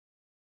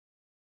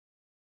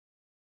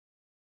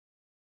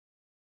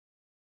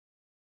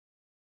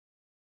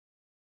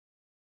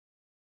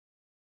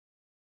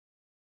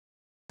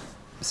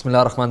Bismillah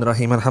ar-Rahman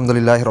ar-Rahim.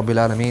 Alhamdulillahi Rabbil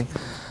Alameen.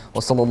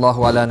 Wa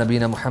sallallahu ala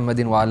nabiyyina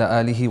Muhammadin wa ala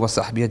alihi wa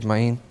sahbihi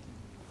ajma'in.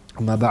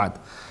 Amma ba'd.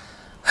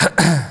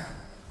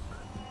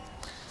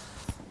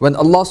 When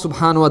Allah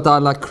subhanahu wa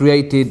ta'ala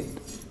created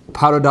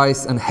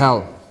paradise and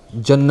hell,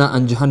 Jannah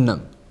and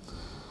Jahannam,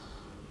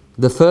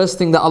 the first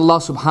thing that Allah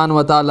subhanahu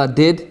wa ta'ala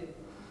did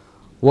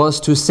was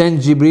to send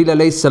Jibreel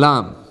alayhi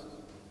salam.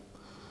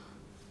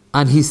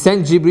 And He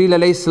sent Jibreel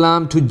alayhi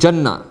salam to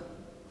Jannah.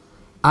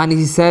 And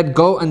He said,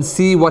 go and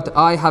see what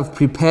I have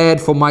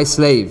prepared for my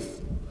slave.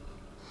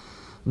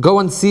 Go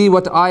and see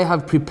what I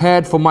have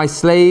prepared for my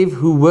slave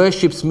who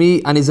worships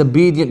me and is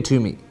obedient to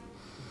me.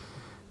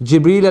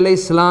 Jibreel alayhi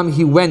salam,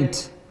 he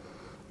went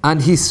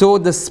and he saw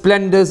the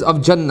splendors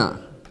of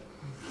Jannah.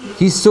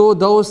 He saw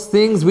those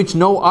things which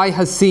no eye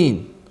has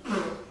seen,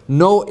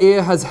 no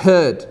ear has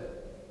heard,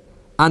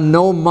 and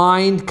no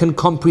mind can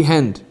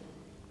comprehend.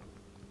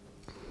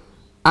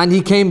 And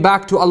he came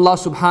back to Allah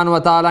subhanahu wa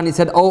ta'ala and he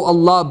said, Oh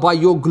Allah, by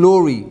your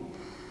glory,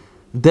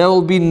 there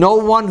will be no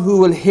one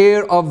who will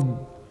hear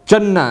of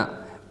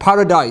Jannah,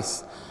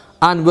 paradise,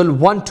 and will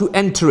want to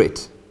enter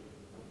it.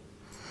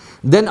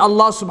 Then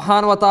Allah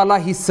subhanahu wa ta'ala,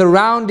 He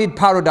surrounded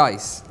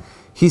paradise,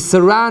 He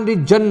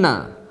surrounded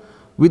Jannah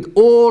with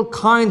all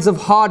kinds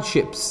of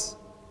hardships.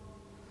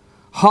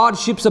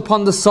 Hardships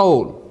upon the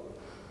soul,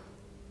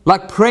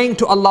 like praying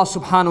to Allah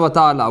subhanahu wa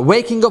ta'ala,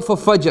 waking up for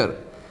Fajr,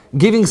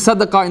 giving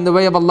sadaqah in the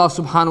way of Allah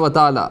subhanahu wa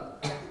ta'ala,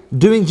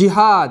 doing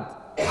jihad,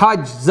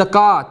 hajj,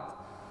 zakat,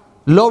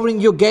 lowering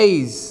your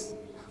gaze,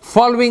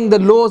 following the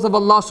laws of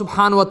Allah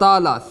subhanahu wa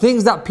ta'ala,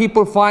 things that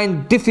people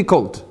find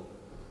difficult,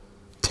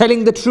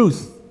 telling the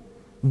truth,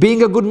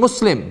 being a good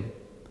Muslim.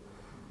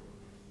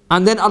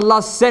 And then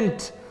Allah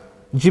sent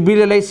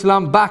Jibreel alayhi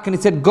salam back and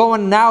He said, go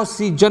and now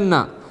see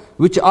Jannah,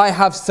 which I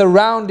have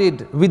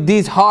surrounded with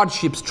these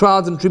hardships,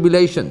 trials and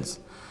tribulations.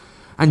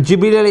 And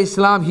Jibreel alayhi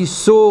salam, he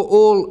saw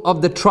all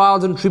of the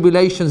trials and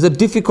tribulations, the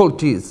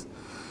difficulties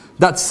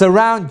that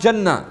surround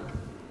Jannah.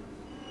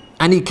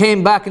 And he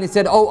came back and he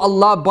said, Oh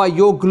Allah, by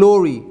your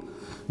glory,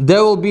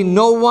 there will be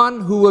no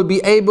one who will be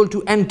able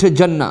to enter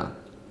Jannah.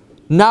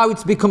 Now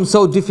it's become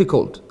so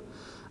difficult.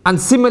 And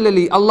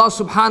similarly, Allah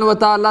subhanahu wa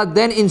ta'ala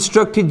then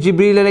instructed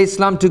Jibreel alayhi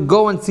salam to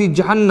go and see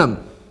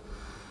Jahannam.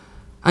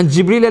 And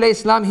Jibreel alayhi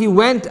salam, he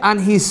went and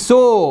he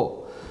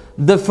saw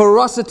the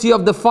ferocity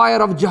of the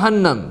fire of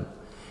Jahannam.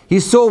 He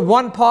saw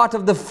one part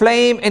of the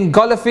flame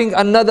engulfing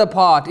another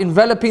part,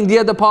 enveloping the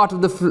other part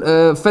of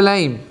the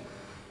flame.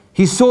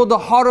 He saw the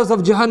horrors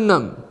of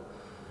Jahannam.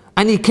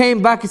 And he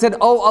came back, he said,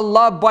 Oh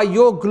Allah, by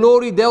your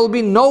glory, there will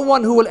be no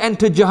one who will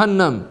enter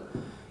Jahannam.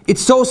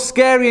 It's so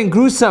scary and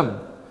gruesome.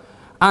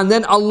 And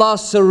then Allah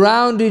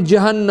surrounded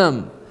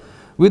Jahannam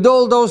with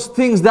all those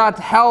things that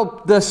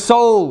help the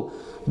soul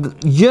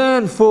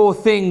yearn for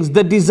things,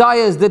 the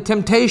desires, the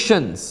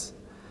temptations.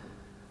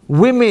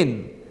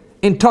 Women,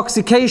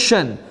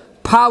 intoxication,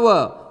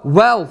 power,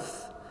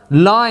 wealth,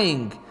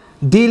 lying,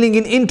 dealing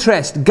in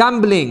interest,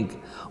 gambling,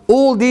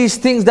 all these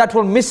things that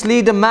will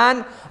mislead a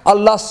man,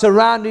 Allah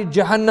surrounded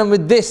Jahannam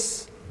with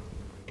this.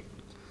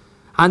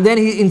 And then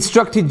He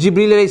instructed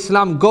Jibreel alayhi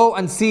salam, go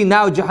and see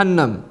now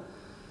Jahannam.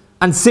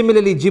 And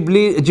similarly,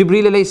 Jibreel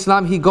alayhi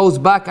salam, he goes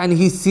back and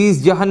he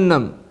sees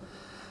Jahannam,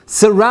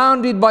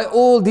 surrounded by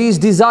all these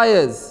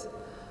desires.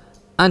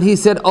 And he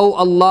said, Oh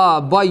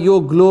Allah, by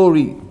your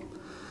glory,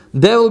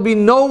 there will be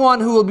no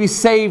one who will be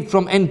saved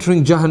from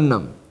entering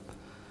Jahannam.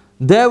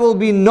 There will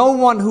be no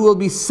one who will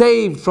be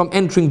saved from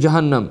entering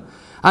Jahannam.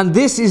 And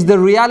this is the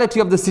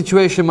reality of the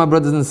situation, my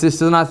brothers and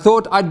sisters. And I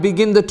thought I'd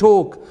begin the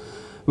talk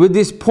with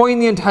this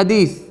poignant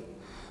hadith,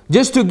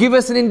 just to give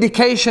us an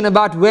indication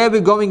about where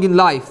we're going in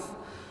life,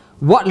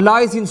 what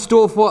lies in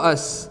store for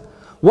us,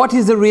 what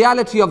is the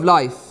reality of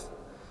life,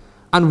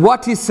 and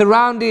what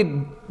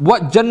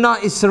Jannah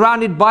is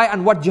surrounded by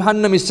and what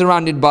Jahannam is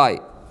surrounded by.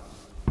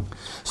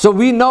 So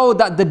we know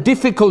that the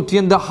difficulty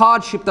and the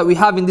hardship that we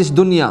have in this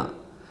dunya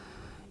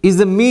is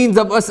the means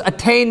of us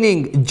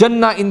attaining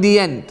Jannah in the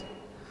end.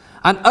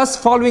 And us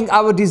following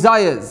our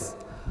desires,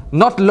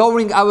 not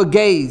lowering our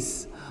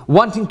gaze,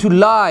 wanting to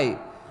lie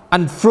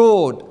and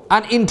fraud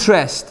and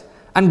interest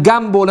and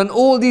gamble and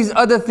all these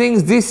other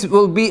things, this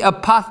will be a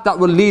path that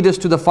will lead us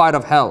to the fire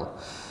of hell.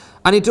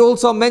 And it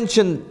also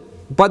mentioned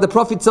by the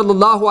Prophet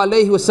sallallahu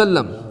alaihi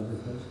wasallam,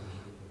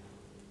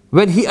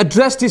 when he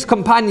addressed his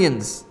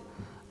companions,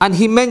 and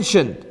he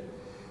mentioned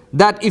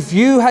that if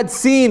you had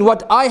seen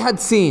what I had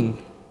seen,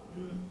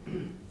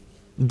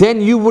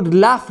 then you would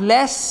laugh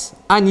less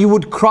and you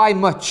would cry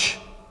much.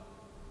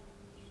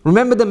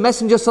 Remember the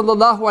Messenger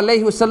sallallahu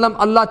alaihi wasallam,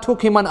 Allah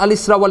took him on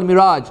Al-Isra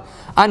wal-Miraj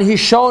and He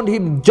showed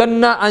him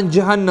Jannah and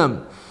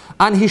Jahannam,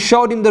 and He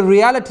showed him the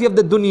reality of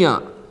the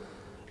dunya.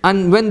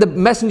 And when the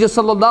Messenger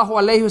sallallahu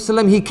alaihi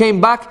wasallam, he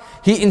came back,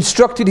 he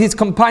instructed his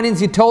companions,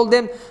 he told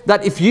them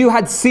that if you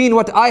had seen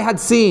what I had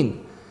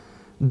seen,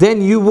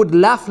 then you would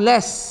laugh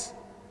less,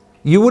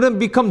 you wouldn't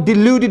become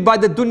deluded by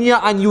the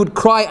dunya, and you would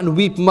cry and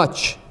weep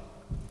much.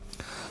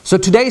 So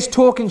today's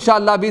talk,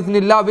 inshallah,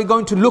 bi'idhnillah, we're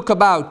going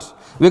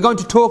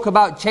to talk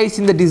about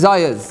chasing the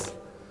desires.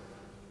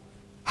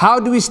 How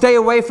do we stay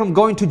away from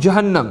going to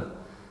Jahannam?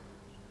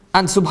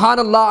 And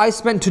subhanallah, I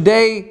spent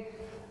today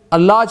a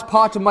large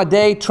part of my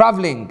day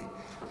traveling,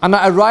 and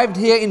I arrived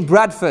here in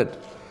Bradford,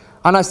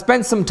 and I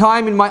spent some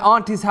time in my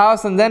auntie's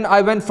house, and then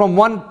I went from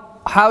one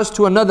house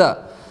to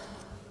another,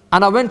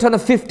 and I went on a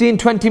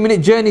 15-20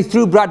 minute journey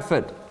through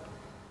Bradford,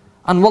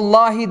 and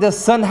wallahi the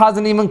sun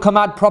hasn't even come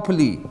out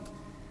properly,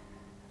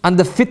 and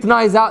the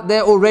fitna is out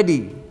there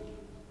already.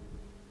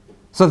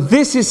 So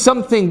this is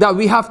something that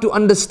we have to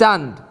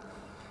understand,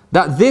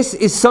 that this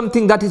is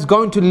something that is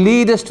going to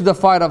lead us to the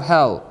fire of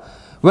hell.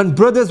 When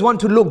brothers want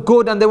to look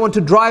good and they want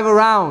to drive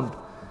around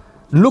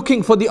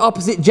looking for the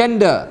opposite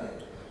gender,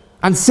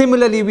 and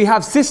similarly we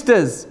have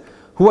sisters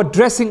who are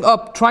dressing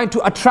up trying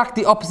to attract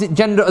the opposite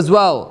gender as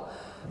well,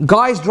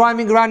 guys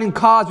driving around in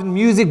cars with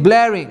music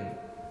blaring.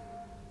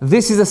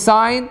 This is a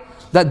sign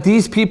that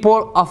these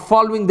people are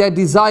following their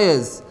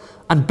desires,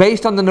 and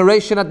based on the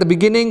narration at the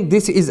beginning,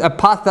 this is a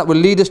path that will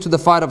lead us to the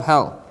fire of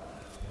hell.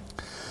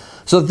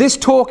 So this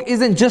talk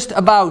isn't just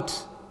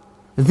about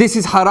this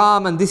is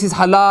haram and this is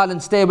halal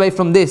and stay away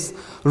from this.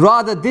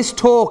 Rather, this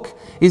talk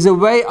is a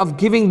way of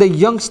giving the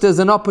youngsters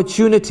an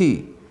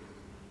opportunity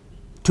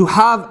to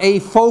have a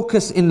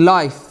focus in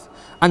life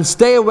and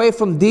stay away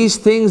from these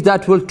things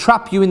that will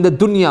trap you in the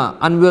dunya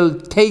and will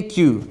take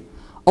you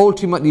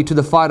ultimately to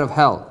the fire of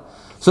hell.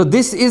 So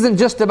this isn't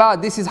just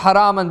about this is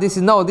haram and this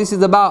is no, this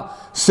is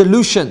about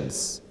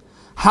solutions.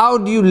 How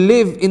do you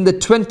live in the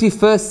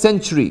 21st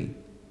century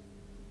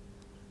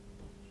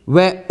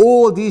where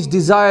all these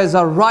desires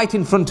are right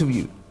in front of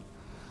you?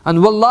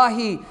 And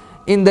wallahi,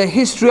 in the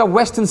history of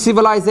Western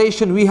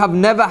civilization, we have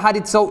never had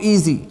it so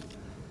easy.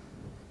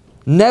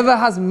 Never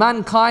has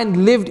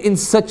mankind lived in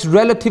such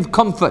relative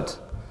comfort.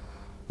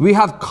 We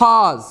have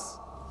cars,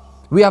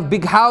 we have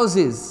big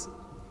houses,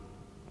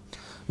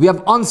 we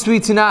have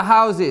en-suites in our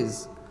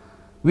houses,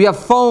 we have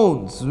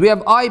phones, we have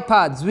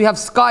iPads, we have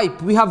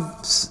Skype, we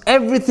have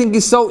everything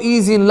is so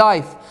easy in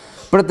life.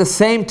 But at the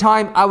same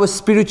time, our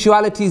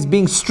spirituality is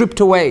being stripped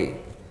away.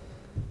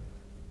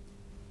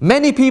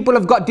 Many people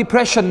have got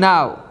depression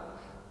now,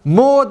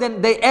 more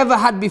than they ever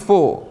had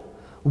before.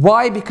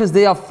 Why? Because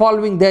they are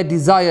following their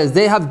desires.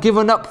 They have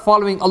given up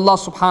following Allah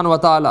subhanahu wa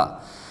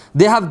ta'ala.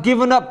 They have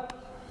given up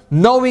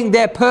knowing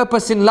their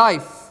purpose in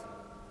life.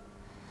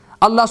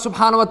 Allah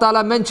subhanahu wa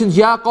ta'ala mentions,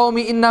 Ya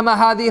qawmi innama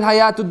hadhihi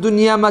al-hayatu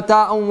dunya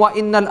mata'un wa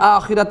innal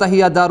akhirata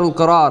hiya darul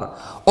qarar.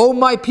 Oh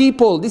my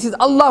people, this is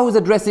Allah who's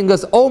addressing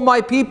us. Oh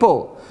my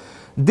people,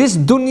 this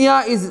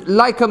dunya is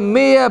like a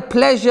mere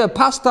pleasure,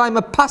 pastime,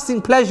 a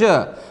passing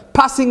pleasure,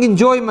 passing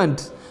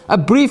enjoyment, a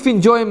brief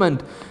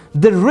enjoyment.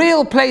 The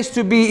real place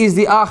to be is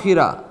the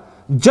akhirah.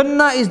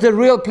 Jannah is the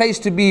real place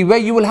to be, where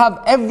you will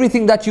have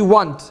everything that you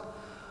want.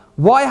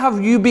 Why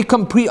have you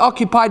become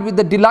preoccupied with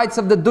the delights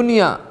of the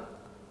dunya?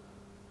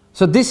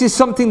 So this is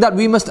something that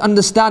we must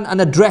understand and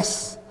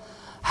address.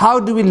 How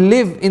do we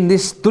live in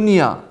this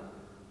dunya?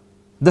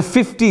 The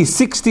 50,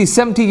 60,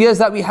 70 years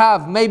that we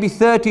have, maybe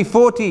 30,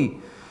 40.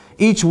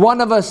 Each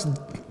one of us,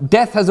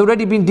 death has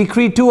already been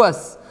decreed to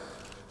us.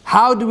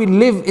 How do we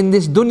live in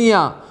this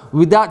dunya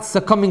without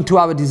succumbing to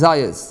our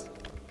desires?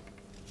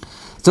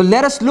 So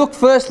let us look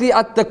firstly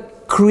at the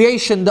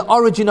creation, the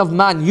origin of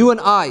man, you and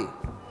I.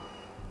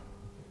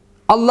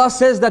 Allah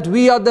says that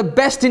we are the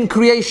best in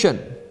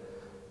creation,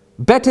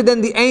 better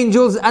than the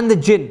angels and the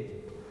jinn.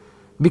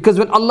 Because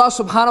when Allah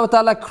subhanahu wa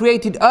ta'ala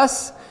created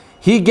us,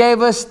 He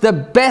gave us the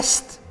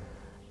best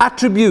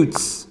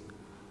attributes.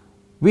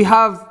 We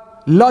have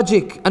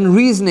logic and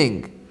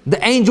reasoning.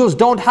 The angels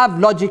don't have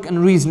logic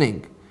and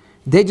reasoning.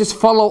 They just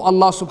follow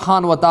Allah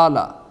subhanahu wa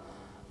ta'ala.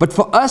 But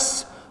for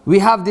us, we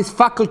have this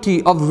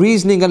faculty of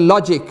reasoning and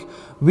logic.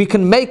 We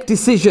can make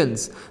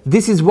decisions.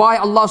 This is why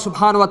Allah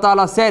subhanahu wa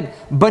ta'ala said,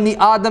 Bani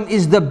Adam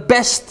is the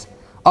best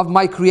of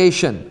my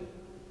creation.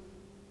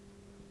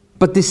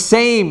 But the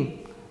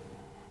same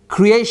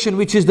creation,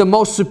 which is the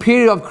most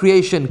superior of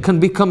creation, can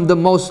become the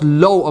most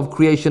low of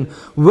creation,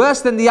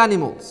 worse than the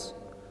animals.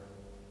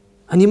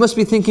 And you must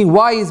be thinking,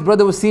 why is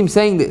Brother Wasim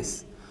saying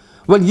this?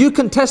 Well, you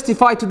can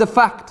testify to the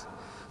fact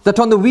that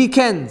on the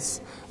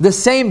weekends, the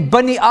same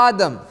Bani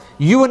Adam,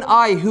 you and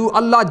I, who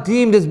Allah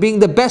deemed as being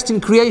the best in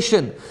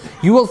creation,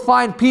 you will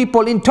find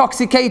people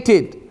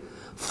intoxicated,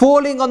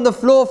 falling on the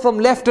floor from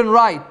left and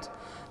right,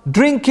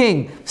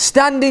 drinking,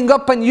 standing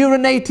up and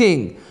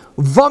urinating,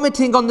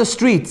 vomiting on the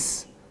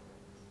streets.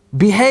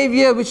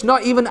 Behavior which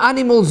not even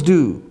animals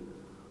do.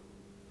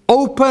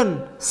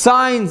 Open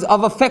signs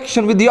of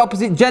affection with the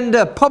opposite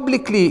gender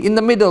publicly in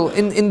the middle,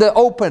 in the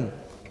open.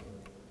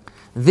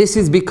 This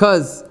is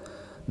because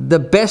the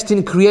best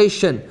in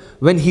creation,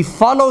 when he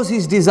follows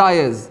his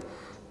desires,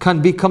 can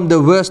become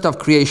the worst of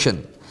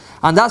creation.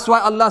 And that's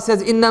why Allah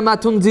says,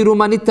 إِنَّمَا تُنذِرُ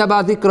مَنِ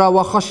اتَّبَعَ ذِكْرَ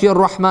وَخَشْيَ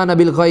الرَّحْمَنَ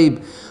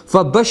بِالْغَيْبِ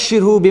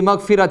فَبَشِّرْهُ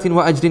بِمَغْفِرَةٍ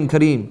وَأَجْرٍ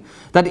كَرِيمٍ.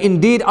 That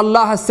indeed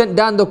Allah has sent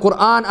down the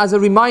Quran as a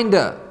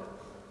reminder.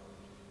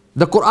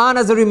 The Quran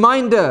as a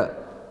reminder,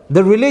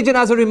 the religion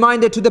as a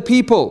reminder to the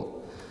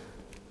people,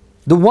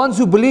 the ones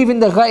who believe in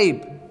the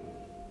ghaib.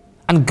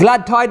 And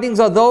glad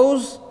tidings are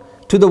those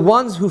to the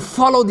ones who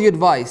follow the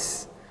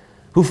advice.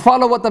 who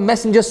follow what the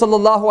Messenger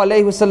sallallahu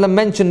alaihi wasallam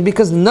mentioned,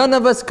 because none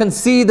of us can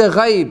see the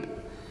ghaib.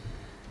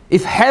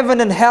 If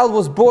heaven and hell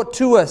was brought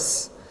to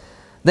us,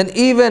 then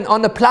even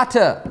on a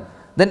platter,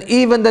 then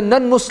even the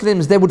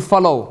non-Muslims, they would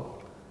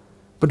follow.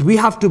 But we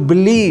have to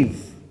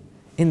believe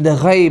in the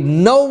ghaib.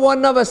 No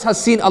one of us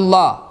has seen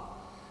Allah.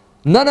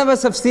 None of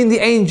us have seen the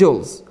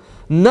angels.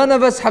 None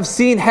of us have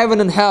seen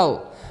heaven and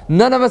hell.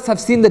 None of us have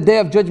seen the day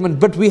of judgment.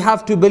 But we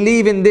have to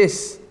believe in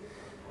this.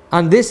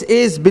 And this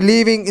is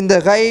believing in the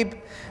ghaib.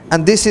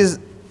 And this is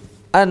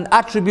an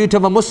attribute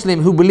of a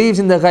Muslim who believes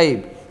in the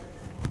ghaib.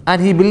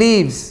 And he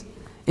believes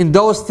in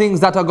those things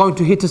that are going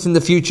to hit us in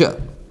the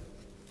future.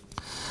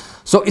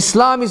 So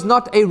Islam is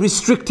not a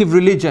restrictive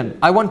religion.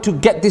 I want to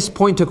get this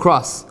point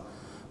across.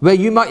 Where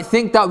you might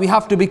think that we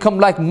have to become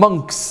like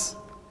monks.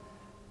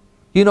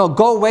 You know,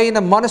 go away in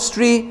a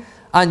monastery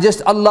and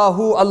just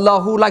Allahu,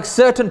 Allahu, like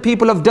certain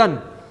people have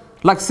done.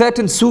 Like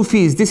certain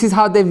Sufis, this is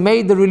how they've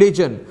made the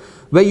religion.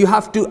 Where you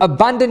have to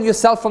abandon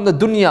yourself from the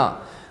dunya.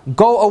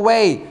 Go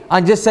away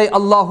and just say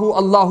Allahu,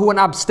 Allahu and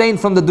abstain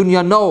from the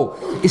dunya. No,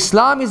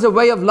 Islam is a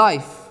way of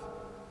life.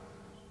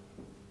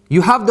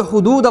 You have the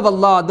hudud of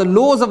Allah, the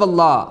laws of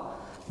Allah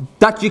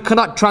that you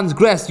cannot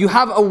transgress. You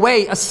have a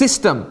way, a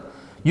system.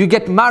 You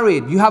get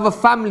married, you have a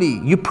family,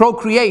 you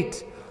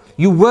procreate,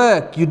 you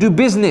work, you do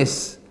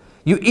business,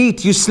 you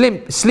eat, you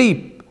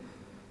sleep,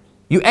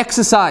 you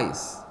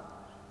exercise,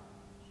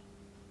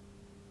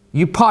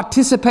 you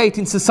participate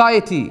in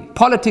society,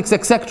 politics,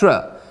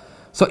 etc.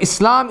 So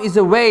Islam is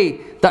a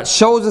way that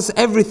shows us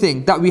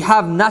everything, that we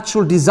have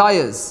natural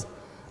desires.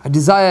 A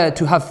desire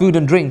to have food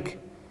and drink,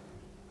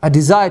 a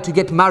desire to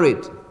get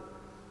married,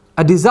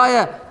 a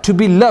desire to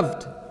be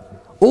loved.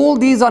 All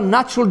these are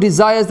natural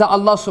desires that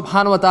Allah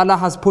subhanahu wa ta'ala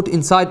has put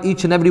inside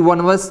each and every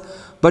one of us.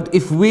 But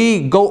if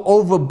we go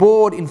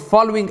overboard in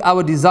following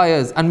our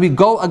desires and we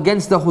go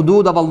against the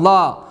hudud of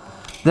Allah,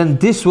 then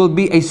this will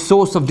be a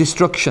source of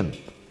destruction.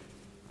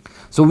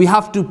 So we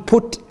have to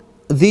put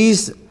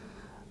these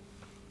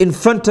in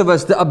front of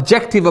us, the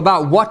objective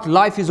about what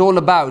life is all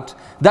about.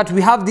 That we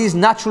have these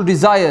natural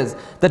desires,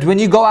 that when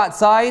you go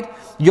outside,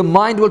 your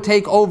mind will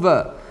take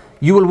over.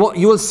 You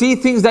will see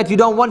things that you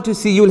don't want to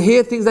see. You will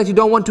hear things that you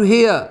don't want to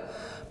hear.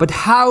 But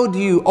how do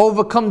you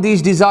overcome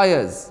these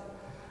desires?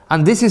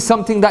 And this is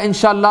something that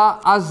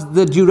inshallah, as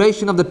the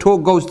duration of the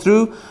talk goes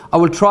through, I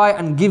will try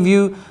and give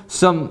you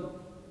some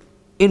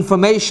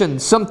information,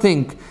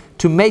 something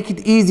to make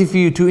it easy for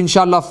you to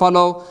inshallah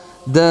follow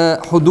the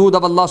hudud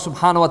of Allah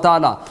subhanahu wa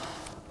ta'ala.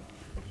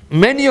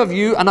 Many of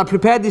you, and I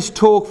prepared this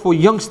talk for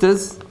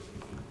youngsters,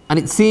 and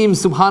it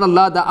seems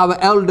subhanallah that our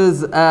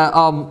elders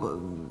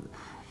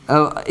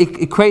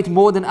equate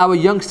more than our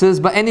youngsters.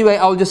 But anyway,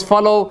 I'll just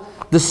follow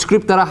the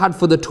script that I had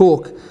for the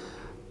talk.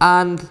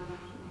 And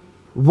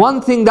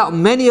one thing that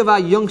many of our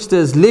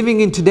youngsters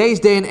living in today's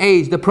day and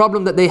age, the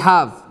problem that they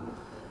have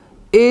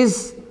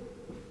is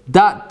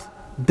that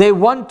they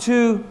want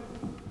to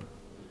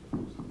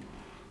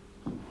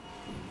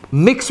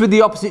mix with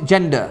the opposite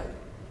gender.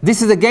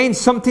 This is again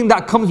something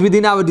that comes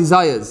within our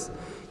desires.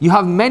 You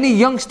have many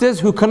youngsters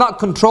who cannot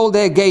control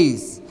their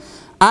gaze,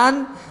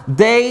 and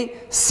they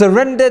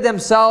surrender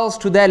themselves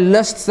to their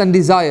lusts and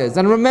desires.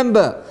 And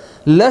remember,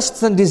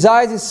 lusts and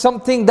desires is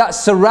something that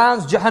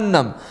surrounds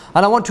Jahannam.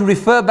 And I want to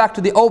refer back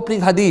to the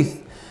opening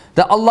hadith,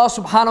 that Allah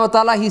subhanahu wa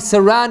ta'ala, He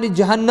surrounded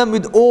Jahannam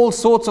with all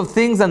sorts of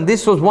things, and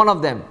this was one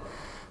of them.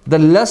 The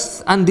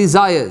lusts and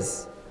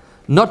desires,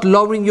 not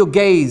lowering your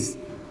gaze,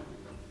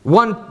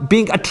 one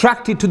being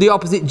attracted to the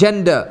opposite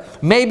gender,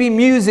 maybe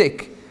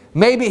music,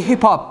 maybe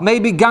hip-hop,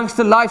 maybe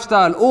gangster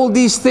lifestyle. All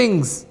these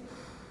things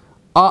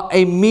are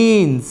a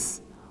means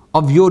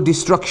of your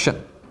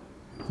destruction.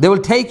 They will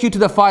take you to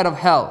the fire of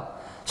hell.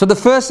 So the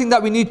first thing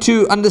that we need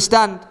to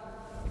understand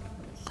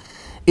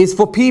is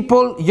for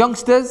people,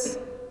 youngsters,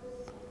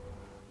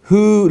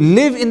 who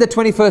live in the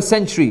 21st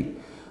century,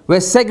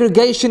 where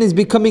segregation is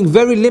becoming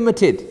very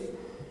limited,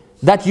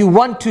 that you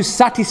want to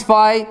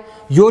satisfy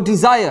your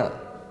desire.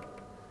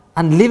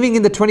 And living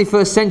in the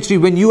 21st century,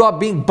 when you are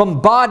being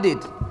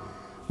bombarded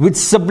with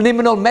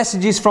subliminal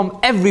messages from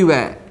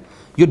everywhere.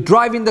 You're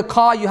driving the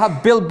car, you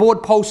have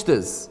billboard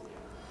posters.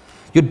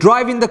 You're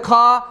driving the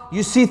car,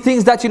 you see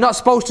things that you're not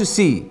supposed to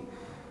see.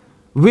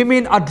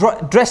 Women are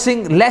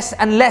dressing less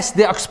and less,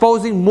 they're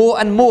exposing more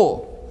and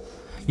more.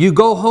 You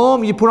go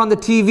home, you put on the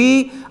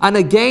TV, and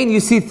again you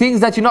see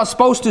things that you're not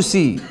supposed to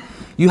see.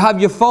 You have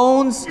your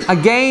phones,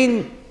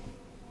 again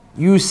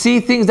you see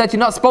things that you're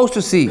not supposed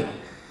to see.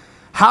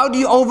 How do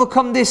you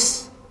overcome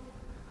this?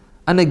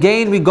 And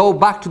again we go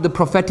back to the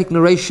prophetic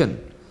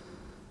narration.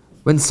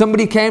 When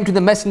somebody came to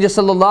the Messenger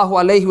sallallahu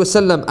alaihi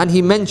wasallam and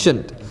he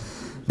mentioned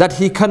that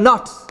he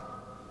cannot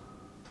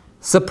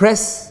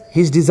suppress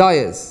his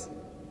desires,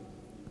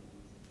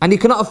 and he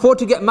cannot afford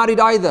to get married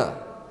either,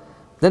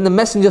 then the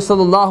Messenger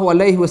sallallahu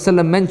alaihi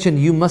wasallam mentioned,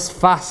 you must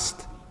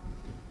fast.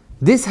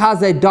 This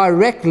has a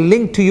direct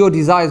link to your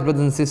desires,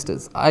 brothers and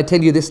sisters. I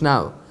tell you this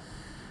now,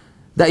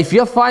 that if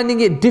you're finding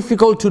it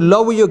difficult to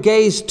lower your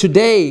gaze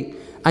today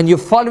and you're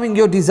following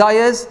your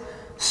desires,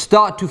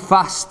 start to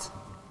fast.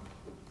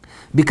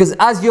 Because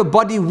as your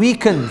body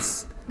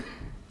weakens,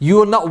 you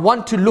will not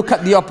want to look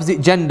at the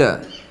opposite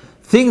gender.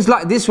 Things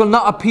like this will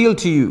not appeal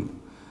to you.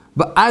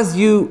 But as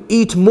you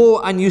eat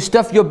more and you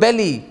stuff your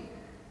belly,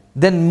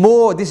 then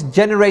this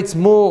generates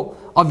more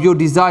of your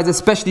desires,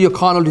 especially your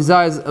carnal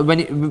desires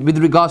with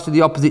regards to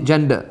the opposite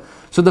gender.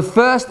 So the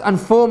first and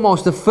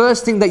foremost, the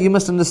first thing that you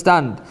must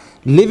understand,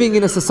 living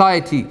in a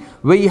society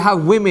where you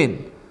have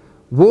women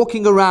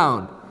walking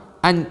around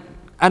and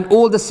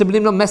all the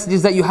subliminal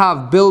messages that you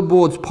have,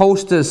 billboards,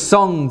 posters,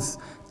 songs,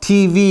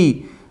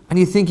 TV, and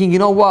you're thinking, you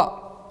know what,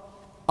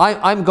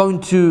 I'm going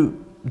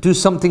to do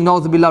something,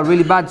 na'udzubillah,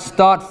 really bad,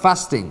 start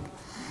fasting.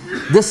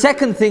 The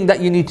second thing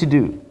that you need to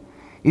do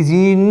is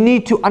you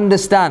need to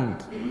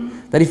understand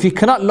that if you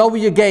cannot lower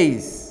your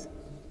gaze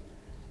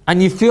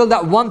and you feel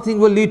that one thing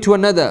will lead to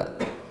another,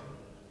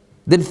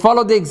 then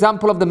follow the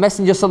example of the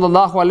Messenger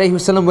sallallahu alaihi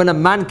wasallam when a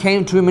man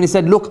came to him and he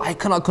said, look, I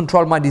cannot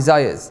control my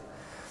desires.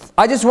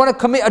 I just want to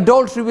commit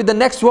adultery with the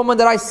next woman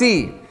that I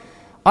see.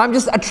 I'm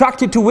just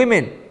attracted to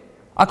women.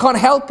 I can't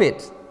help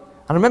it.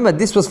 And remember,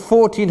 this was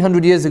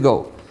 1400 years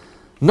ago.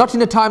 Not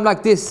in a time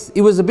like this.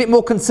 It was a bit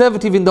more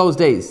conservative in those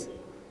days.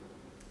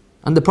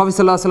 And the Prophet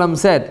ﷺ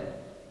said,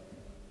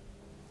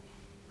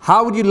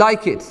 how would you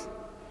like it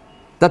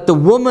that the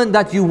woman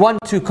that you want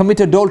to commit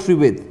adultery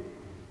with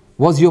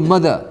was your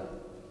mother,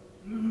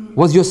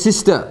 was your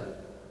sister,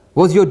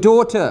 was your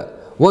daughter,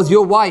 was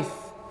your wife?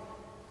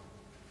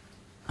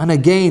 And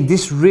again,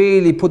 this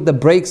really put the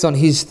brakes on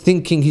his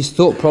thinking, his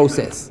thought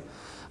process.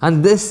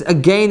 And this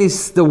again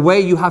is the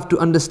way you have to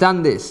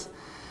understand this.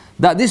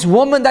 That this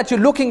woman that you're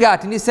looking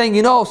at and he's saying,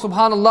 you know,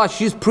 subhanallah,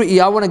 she's pretty,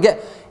 I want to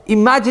get...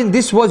 Imagine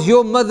this was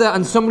your mother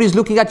and somebody's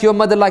looking at your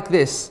mother like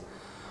this.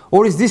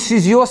 Or this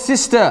is your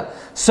sister.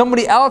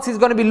 Somebody else is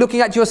going to be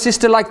looking at your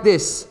sister like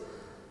this.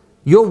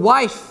 Your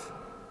wife.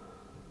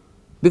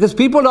 Because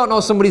people don't know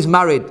somebody's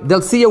married.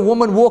 They'll see a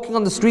woman walking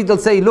on the street, they'll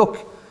say,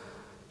 look,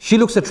 she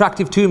looks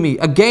attractive to me.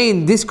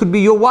 Again, this could be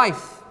your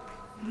wife.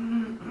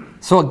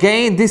 So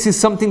again, this is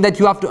something that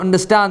you have to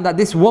understand, that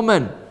this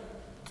woman,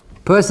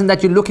 person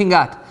that you're looking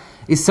at,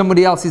 is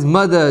somebody else's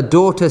mother,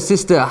 daughter,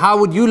 sister. How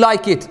would you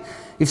like it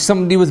if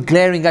somebody was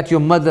glaring at your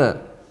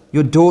mother,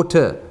 your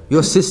daughter,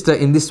 your sister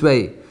in this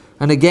way?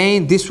 And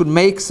again, this would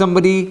make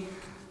somebody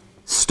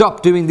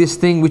stop doing this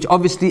thing, which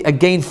obviously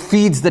again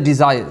feeds the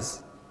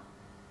desires.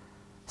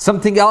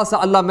 Something else that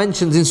Allah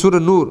mentions in Surah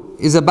Nur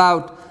is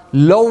about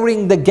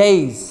lowering the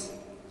gaze,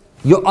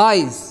 your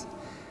eyes.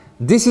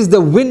 This is the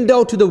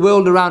window to the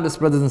world around us,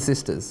 brothers and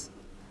sisters.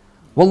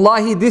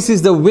 Wallahi, this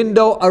is the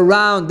window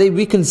around.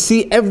 We can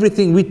see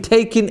everything. We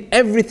take in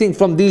everything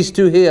from these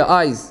two here,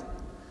 eyes.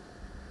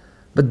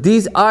 But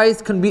these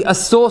eyes can be a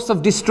source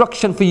of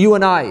destruction for you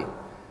and I,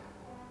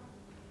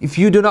 if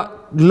you do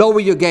not lower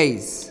your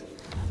gaze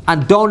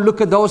and don't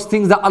look at those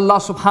things that Allah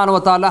subhanahu wa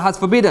ta'ala has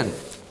forbidden.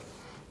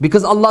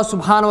 Because Allah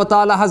subhanahu wa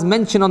ta'ala has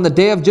mentioned on the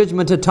Day of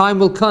Judgment, a time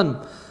will come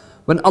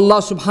when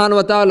Allah subhanahu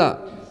wa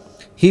ta'ala,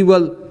 He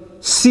will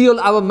seal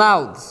our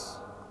mouths.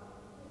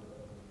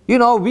 You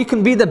know, we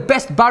can be the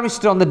best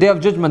barrister on the Day of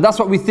Judgment. That's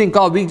what we think.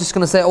 Oh, we're just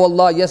going to say, oh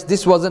Allah, yes,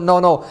 this wasn't,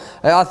 no.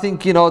 I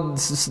think, you know,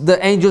 the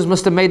angels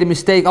must have made a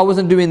mistake. I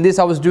wasn't doing this,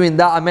 I was doing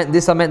that. I meant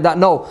this, I meant that.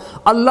 No.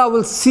 Allah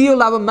will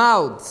seal our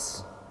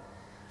mouths.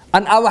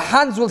 And our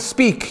hands will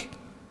speak.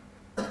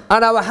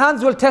 And our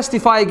hands will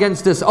testify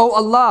against us. Oh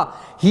Allah,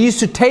 He used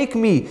to take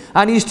me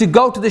and He used to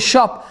go to the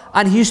shop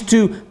and He used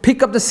to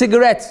pick up the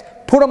cigarettes,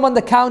 put them on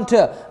the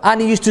counter,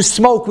 and He used to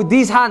smoke with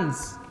these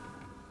hands.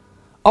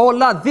 Oh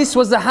Allah, this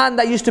was the hand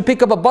that used to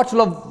pick up a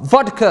bottle of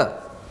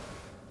vodka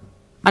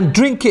and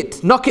drink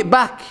it, knock it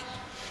back.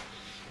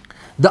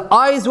 The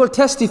eyes will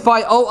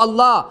testify, oh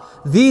Allah,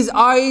 these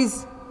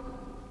eyes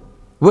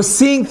were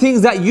seeing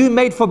things that you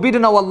made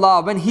forbidden, oh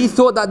Allah, when he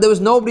thought that there was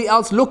nobody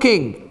else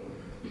looking.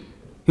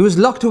 He was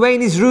locked away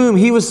in his room.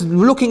 He was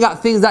looking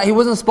at things that he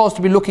wasn't supposed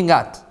to be looking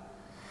at.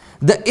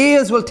 The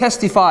ears will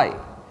testify.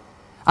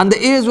 And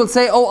the ears will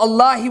say, oh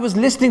Allah, he was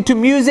listening to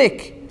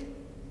music.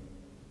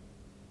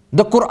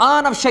 The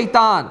Quran of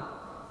shaitan.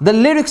 The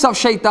lyrics of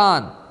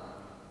shaitan.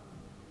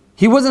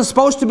 He wasn't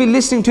supposed to be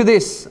listening to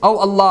this, oh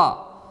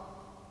Allah.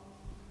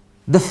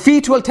 The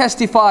feet will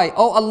testify,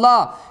 oh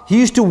Allah, he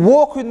used to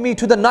walk with me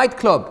to the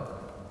nightclub.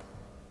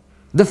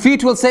 The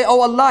feet will say,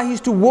 oh Allah, he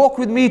used to walk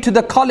with me to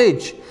the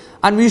college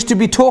and we used to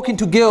be talking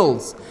to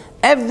girls.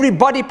 Every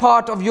body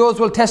part of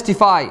yours will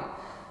testify.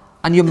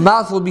 And your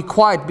mouth will be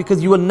quiet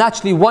because you will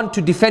naturally want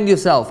to defend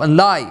yourself and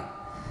lie.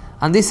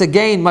 And this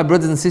again, my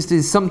brothers and sisters,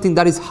 is something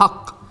that is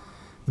haqq.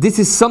 This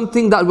is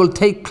something that will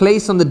take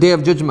place on the Day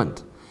of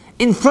Judgment.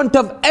 In front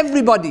of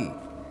everybody.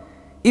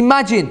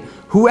 Imagine,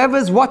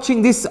 whoever's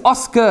watching this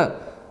Oscar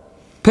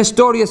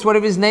Pistorius,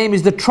 whatever his name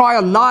is, the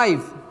trial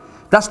live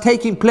that's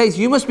taking place,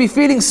 you must be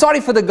feeling sorry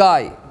for the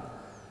guy.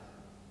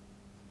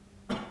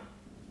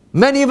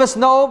 Many of us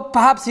know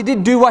perhaps he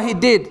did do what he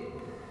did,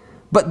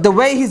 but the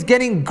way he's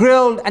getting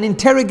grilled and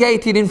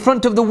interrogated in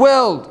front of the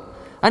world,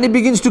 and he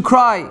begins to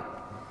cry.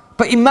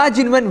 But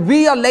imagine when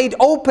we are laid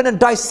open and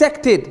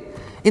dissected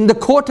in the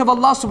court of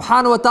Allah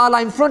subhanahu wa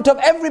ta'ala in front of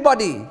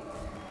everybody.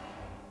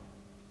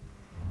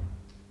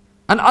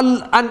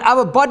 and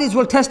our bodies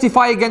will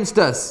testify against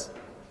us.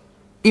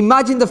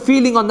 Imagine the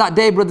feeling on that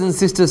day, brothers and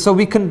sisters. So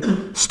we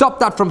can stop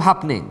that from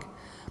happening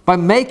by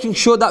making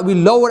sure that we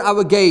lower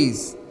our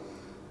gaze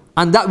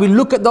and that we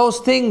look at those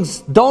things.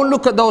 Don't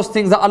look at those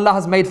things that Allah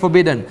has made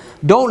forbidden.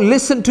 Don't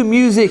listen to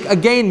music.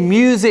 Again,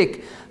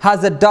 music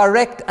has a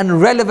direct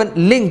and relevant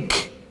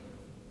link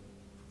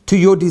to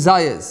your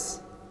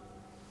desires.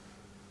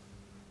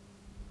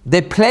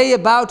 They play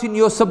about in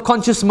your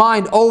subconscious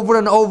mind over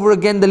and over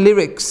again, the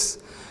lyrics.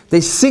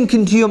 They sink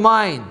into your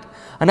mind.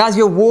 And as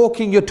you're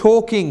walking, you're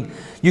talking,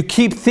 you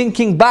keep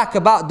thinking back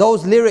about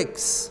those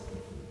lyrics,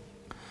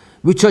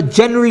 which are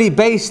generally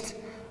based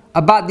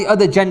about the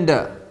other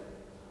gender.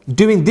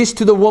 Doing this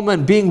to the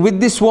woman, being with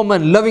this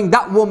woman, loving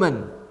that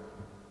woman.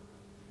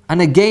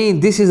 And again,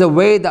 this is a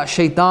way that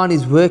shaitan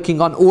is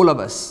working on all of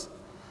us.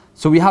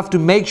 So we have to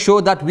make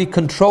sure that we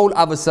control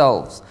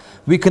ourselves.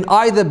 We can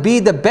either be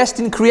the best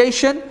in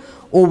creation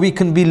or we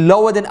can be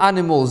lower than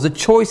animals. The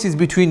choice is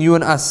between you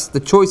and us. The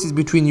choice is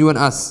between you and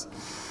us.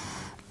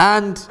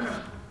 And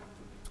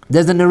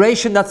there's a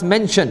narration that's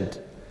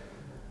mentioned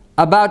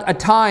about a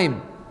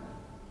time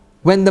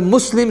when the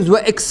Muslims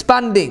were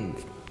expanding.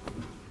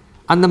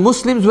 And the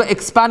Muslims were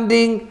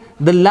expanding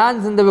the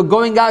lands and they were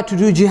going out to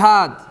do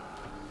jihad.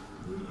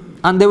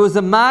 And there was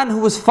a man who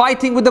was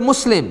fighting with the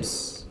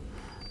Muslims.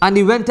 And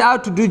he went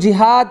out to do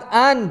jihad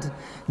and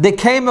they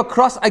came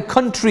across a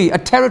country, a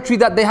territory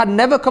that they had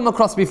never come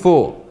across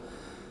before.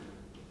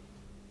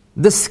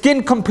 The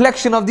skin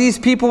complexion of these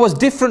people was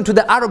different to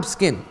the Arab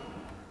skin.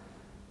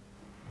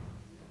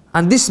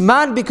 And this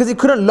man, because he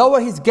couldn't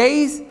lower his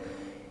gaze,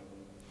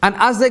 and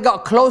as they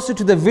got closer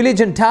to the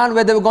village and town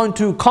where they were going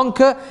to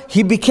conquer,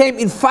 he became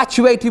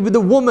infatuated with a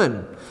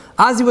woman.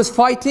 As he was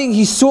fighting,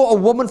 he saw a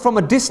woman from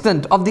a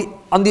distance on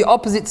the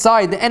opposite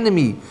side, the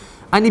enemy.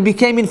 And he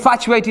became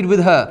infatuated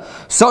with her.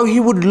 So he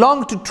would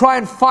long to try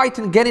and fight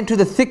and get into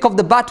the thick of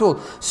the battle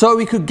so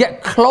he could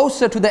get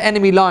closer to the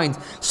enemy lines,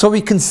 so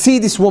he can see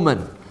this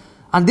woman.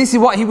 And this is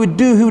what he would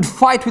do. He would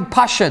fight with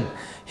passion.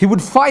 He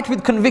would fight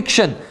with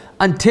conviction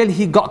until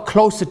he got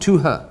closer to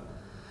her.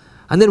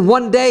 And then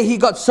one day he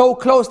got so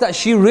close that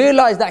she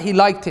realized that he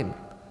liked him.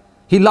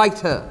 He liked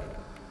her.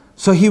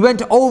 So he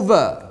went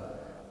over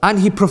and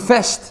he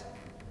professed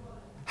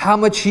how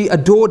much he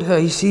adored her.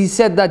 He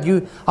said that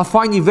I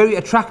find you very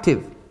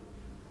attractive.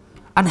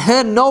 And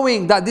her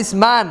knowing that this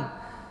man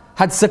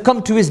had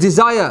succumbed to his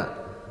desire,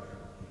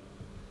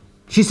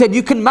 she said,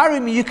 you can marry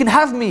me, you can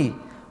have me,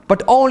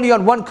 but only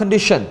on one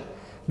condition,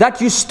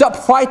 that you stop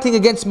fighting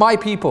against my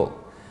people.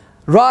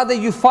 Rather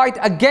you fight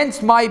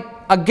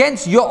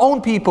against your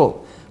own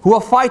people who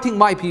are fighting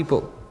my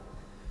people.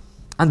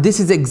 And this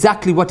is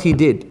exactly what he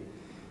did.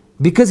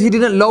 Because he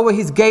didn't lower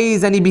his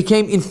gaze and he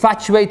became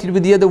infatuated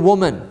with the other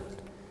woman,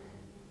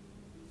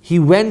 he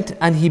went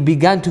and he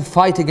began to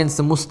fight against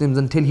the Muslims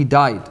until he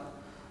died.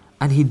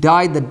 And he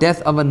died the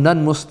death of a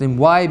non-Muslim.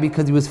 Why?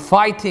 Because he was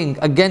fighting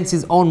against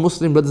his own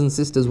Muslim brothers and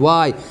sisters.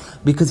 Why?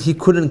 Because he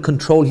couldn't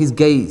control his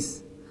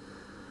gaze.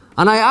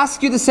 And I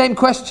ask you the same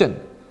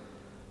question.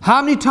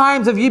 How many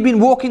times have you been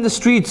walking the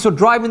streets or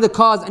driving the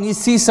cars and you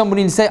see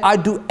somebody and you say,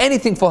 I'd do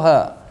anything for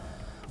her?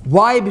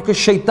 Why? Because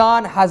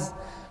shaitan has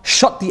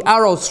shot the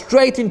arrow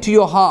straight into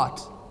your heart.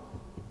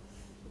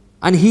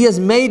 And he has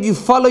made you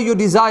follow your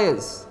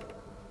desires.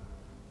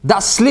 That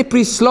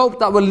slippery slope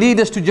that will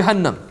lead us to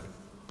Jahannam.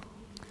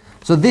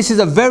 So this is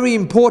a very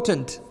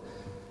important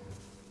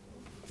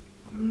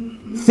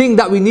thing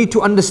that we need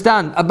to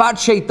understand about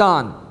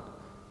shaitan.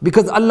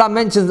 Because Allah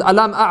mentions,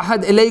 Alam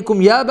a'had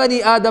ilaykum ya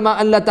bani Adama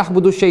an la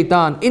tahbudu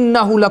shaitan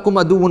innahu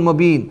lakum aduwwun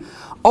mubin.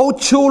 O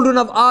children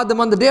of Adam,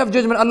 on the day of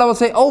judgment, Allah will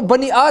say, Oh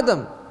Bani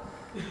Adam,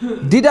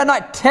 did I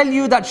not tell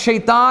you that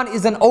shaitan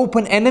is an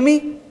open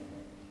enemy?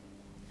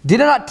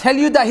 Did I not tell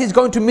you that he's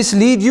going to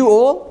mislead you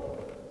all?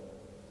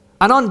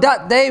 And on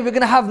that day we're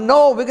going to have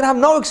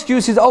no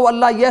excuses. Oh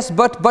Allah, yes,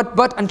 but.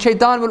 And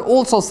shaitan will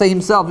also say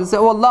himself, he'll say,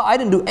 oh Allah, I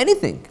didn't do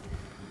anything.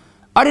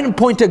 I didn't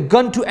point a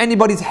gun to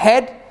anybody's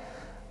head.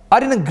 I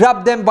didn't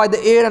grab them by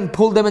the ear and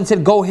pull them and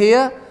said, go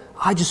here.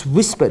 I just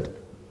whispered.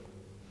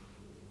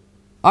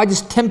 I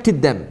just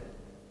tempted them.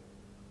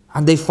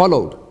 And they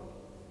followed.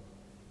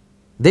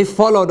 They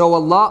followed, oh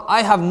Allah,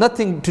 I have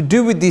nothing to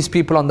do with these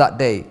people on that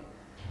day.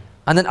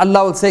 And then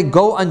Allah will say,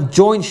 go and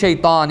join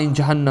shaitan in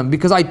Jahannam,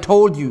 because I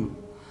told you.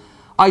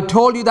 I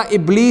told you that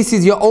Iblis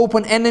is your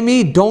open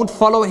enemy. Don't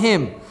follow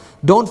him.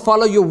 Don't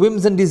follow your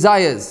whims and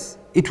desires.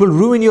 It will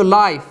ruin your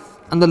life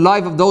and the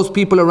life of those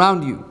people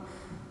around you.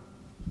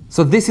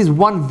 So this is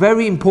one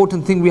very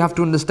important thing we have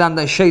to understand,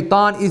 that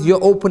shaitan is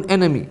your open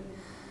enemy.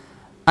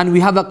 And we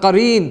have a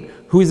qareen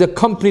who is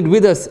accompanied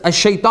with us, a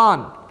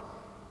shaitan.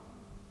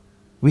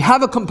 We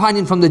have a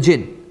companion from the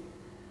jinn.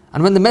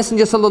 And when the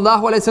Messenger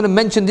ﷺ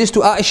mentioned this to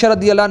Aisha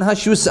radiallahu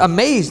anha, she was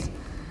amazed.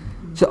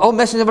 She said, oh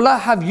Messenger of Allah,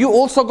 have you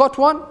also got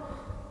one?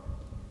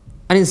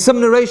 And in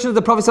some narrations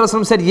the Prophet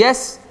ﷺ said,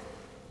 yes,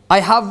 I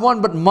have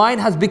one, but mine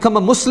has become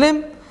a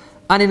Muslim.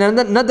 And in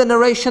another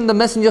narration the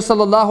Messenger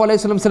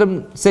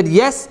ﷺ said,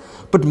 yes,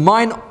 but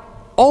mine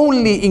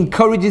only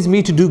encourages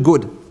me to do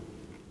good.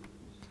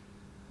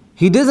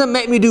 He doesn't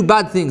make me do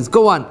bad things.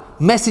 Go on,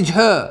 message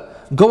her.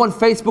 Go on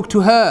Facebook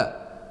to her.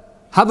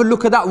 Have a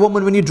look at that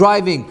woman when you're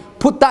driving.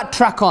 Put that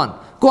track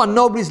on. Go on,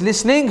 nobody's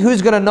listening.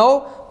 Who's going to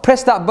know?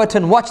 Press that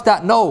button, watch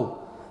that. No.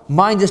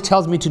 Mine just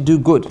tells me to do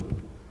good.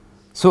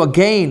 So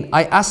again,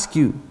 I ask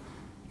you,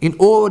 in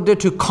order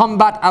to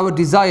combat our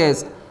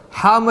desires,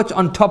 how much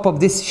on top of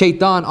this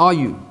shaitan are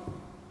you?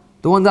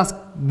 The one that's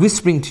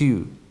whispering to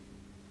you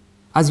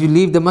as you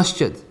leave the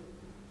masjid,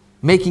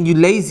 making you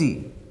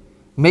lazy,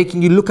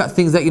 making you look at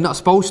things that you're not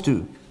supposed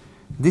to.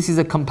 This is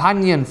a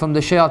companion from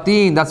the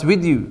shayateen that's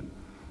with you.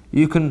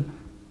 You can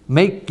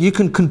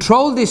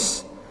control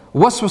this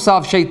waswasa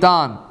of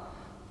shaitan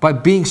by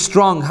being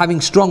strong,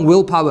 having strong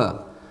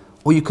willpower,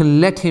 or you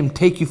can let him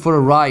take you for a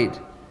ride.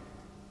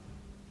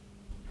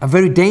 A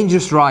very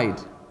dangerous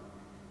ride.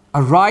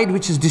 A ride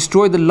which has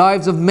destroyed the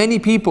lives of many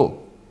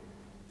people.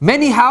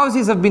 Many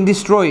houses have been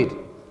destroyed.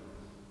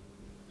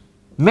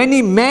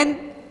 Many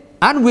men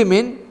and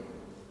women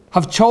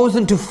have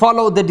chosen to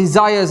follow the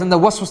desires and the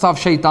waswasa of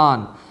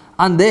shaitan.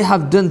 And they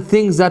have done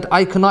things that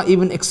I cannot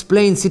even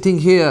explain sitting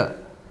here.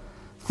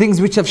 Things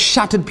which have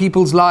shattered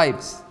people's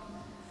lives.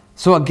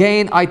 So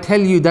again, I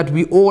tell you that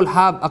we all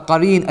have a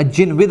qareen, a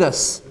jinn with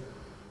us.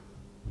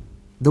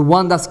 The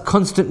one that's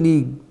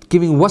constantly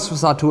giving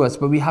waswasa to us,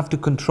 but we have to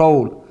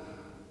control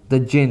the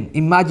jinn.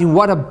 Imagine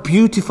what a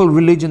beautiful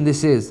religion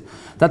this is.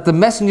 That the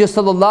Messenger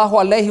sallallahu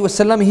alaihi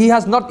wasallam, he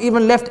has not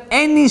even left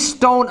any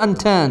stone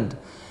unturned.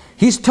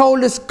 He's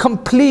told us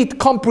complete,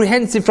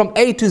 comprehensive from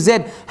A to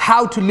Z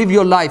how to live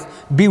your life.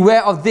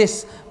 Beware of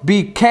this,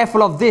 be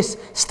careful of this,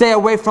 stay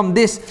away from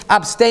this,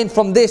 abstain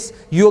from this.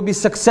 You'll be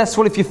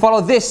successful if you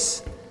follow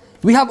this.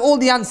 We have all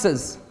the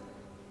answers.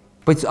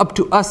 But it's up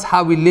to us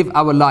how we live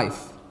our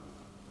life.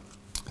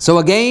 So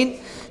again,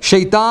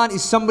 shaitan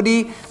is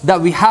somebody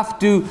that we have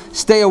to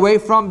stay away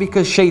from,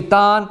 because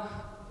shaitan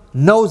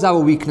knows our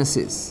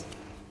weaknesses.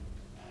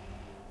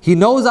 He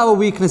knows our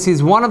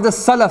weaknesses. One of the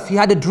Salaf, he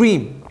had a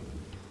dream.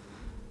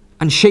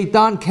 And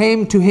shaitan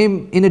came to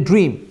him in a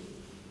dream.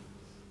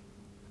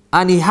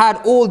 And he had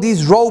all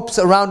these ropes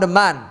around a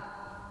man.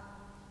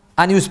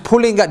 And he was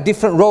pulling at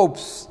different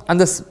ropes.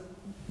 And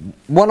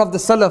one of the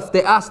Salaf,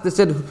 they asked, they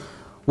said,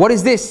 what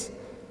is this?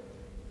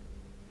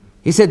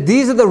 He said,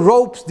 these are the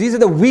ropes, these are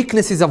the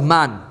weaknesses of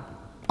man.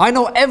 I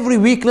know every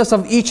weakness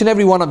of each and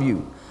every one of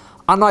you.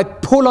 And I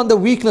pull on the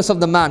weakness of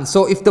the man.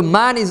 So if the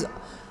man is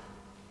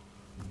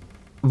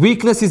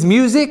weakness is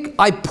music,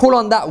 I pull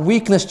on that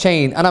weakness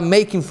chain and I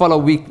make him follow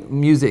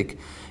music.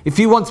 If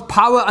he wants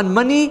power and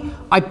money,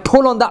 I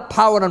pull on that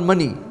power and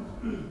money.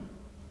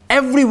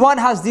 Everyone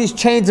has these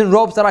chains and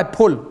ropes that I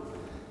pull.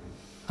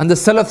 And the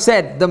Salaf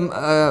said,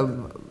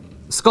 the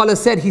scholar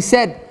said, he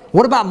said,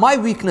 what about my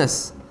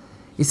weakness?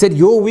 He said,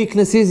 your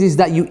weakness is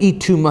that you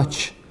eat too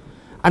much.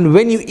 And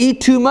when you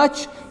eat too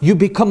much, you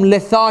become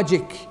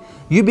lethargic.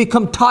 You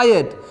become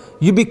tired.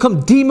 You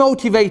become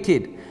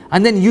demotivated.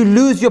 And then you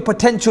lose your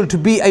potential to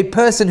be a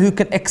person who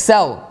can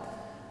excel.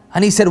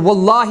 And he said,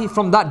 wallahi,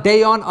 from that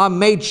day on, I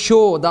made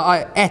sure that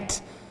I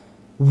ate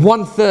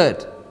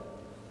 1/3.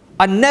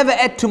 I never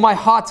ate to my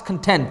heart's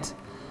content.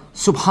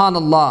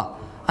 Subhanallah.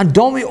 And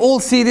don't we all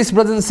see this,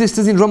 brothers and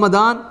sisters, in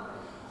Ramadan?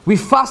 We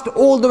fast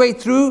all the way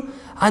through,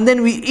 and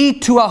then we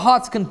eat to our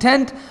heart's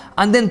content,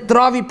 and then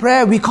Tarawih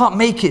prayer, we can't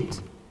make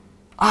it.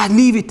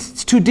 Leave it,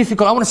 it's too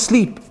difficult, I want to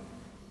sleep.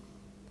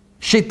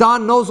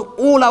 Shaitan knows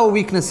all our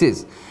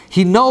weaknesses.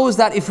 He knows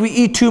that if we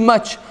eat too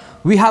much,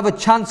 we have a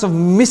chance of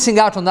missing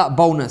out on that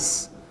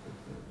bonus.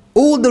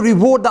 All the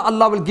reward that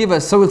Allah will give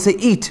us. So we'll say,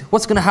 eat.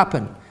 What's going to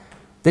happen?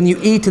 Then you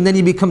eat and then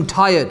you become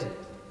tired.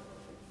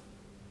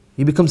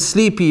 You become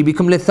sleepy, you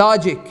become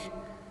lethargic.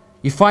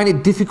 You find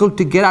it difficult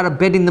to get out of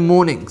bed in the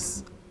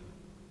mornings.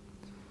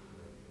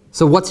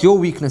 So what's your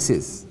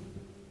weaknesses?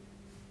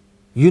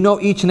 You know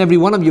each and every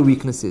one of your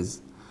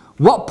weaknesses.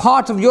 What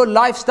part of your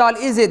lifestyle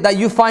is it that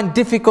you find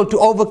difficult to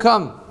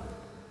overcome?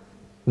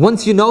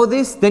 Once you know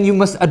this, then you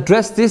must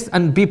address this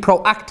and be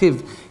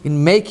proactive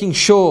in making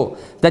sure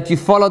that you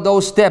follow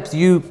those steps.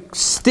 You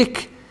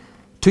stick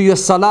to your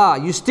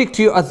salah, you stick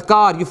to your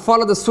adhkar, you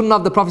follow the sunnah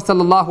of the Prophet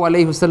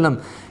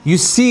ﷺ. You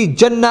see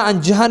Jannah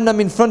and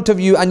Jahannam in front of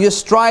you, and you're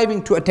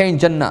striving to attain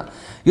Jannah.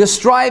 You're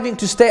striving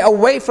to stay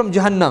away from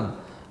Jahannam.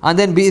 And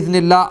then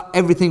bi'idhnillah,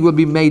 everything will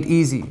be made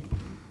easy.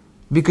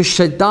 Because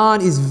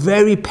shaitan is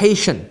very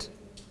patient.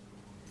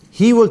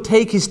 He will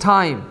take his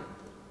time.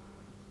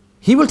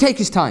 He will take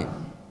his time.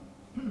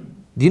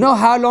 Do you know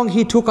how long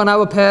he took on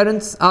our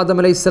parents, Adam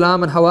alayhi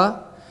salam and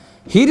Hawa?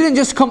 He didn't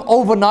just come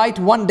overnight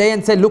one day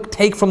and say, look,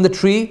 take from the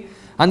tree.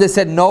 And they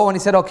said no, and he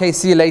said, okay,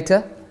 see you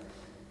later.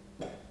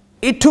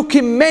 It took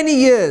him many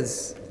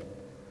years.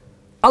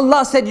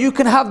 Allah said, you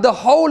can have the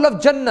whole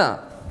of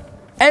Jannah.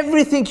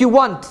 Everything you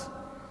want.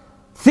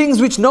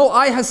 Things which no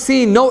eye has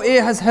seen, no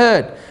ear has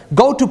heard.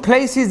 Go to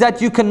places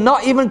that you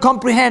cannot even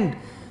comprehend.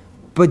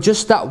 But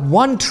just that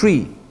one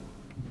tree,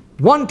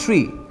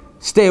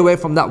 stay away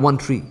from that one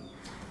tree.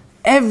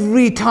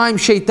 Every time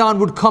shaitan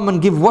would come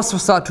and give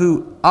waswasa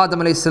to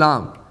Adam alayhi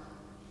salam,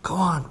 go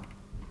on,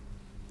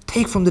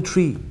 take from the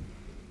tree.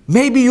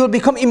 Maybe you'll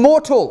become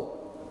immortal.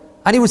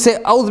 And he would say,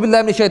 A'udhu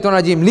billahi minash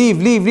shaitanir rajeem, leave,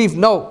 leave, leave.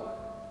 No.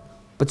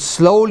 But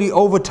slowly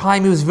over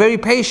time, he was very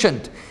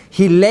patient.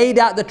 He laid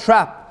out the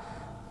trap.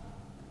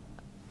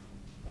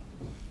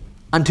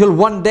 Until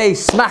one day,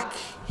 smack,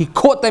 he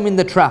caught them in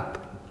the trap.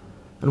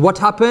 And what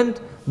happened?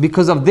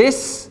 Because of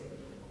this,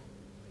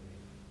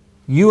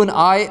 you and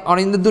I are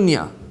in the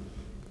dunya.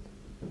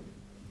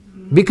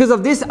 Because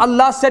of this,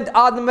 Allah sent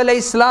Adam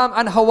alayhi salam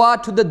and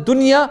Hawa to the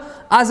dunya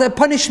as a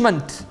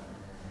punishment.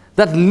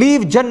 That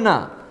leave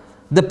Jannah,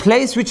 the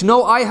place which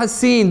no eye has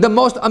seen, the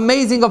most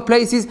amazing of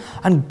places,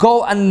 and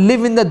go and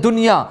live in the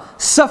dunya.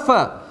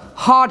 Suffer,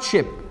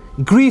 hardship,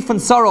 grief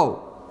and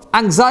sorrow,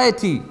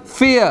 anxiety,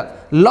 fear,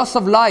 loss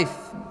of life,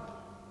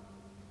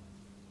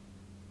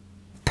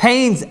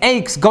 pains,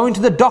 aches, going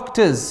to the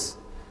doctors,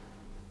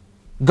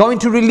 going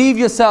to relieve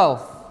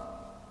yourself.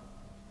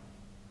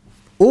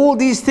 All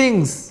these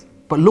things.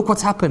 But look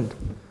what's happened.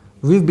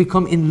 We've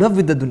become in love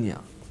with the dunya.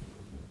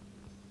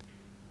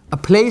 A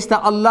place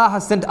that Allah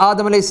has sent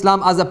Adam alayhi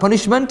salam as a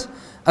punishment,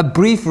 a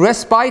brief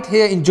respite,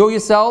 here enjoy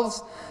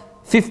yourselves,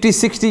 50,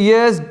 60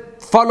 years,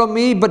 follow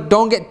me, but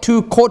don't get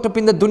too caught up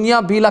in the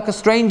dunya, be like a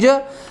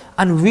stranger.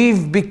 And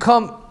we've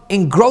become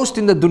engrossed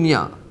in the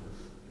dunya.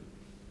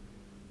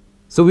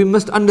 So we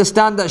must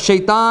understand that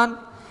shaitan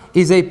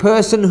is a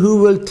person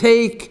who will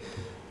take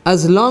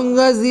as long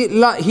as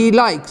he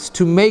likes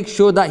to make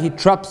sure that he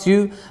traps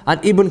you.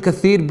 And Ibn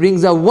Kathir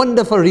brings a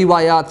wonderful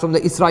riwayat from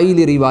the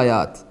Israeli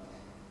riwayat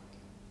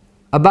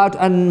about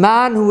a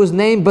man who was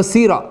named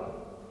Basira,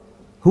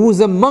 who was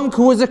a monk,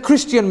 who was a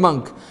Christian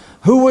monk,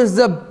 who was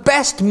the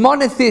best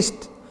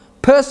monotheist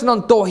person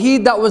on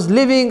Tawheed that was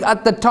living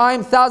at the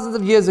time, thousands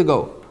of years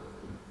ago.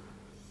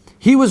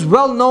 He was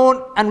well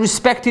known and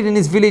respected in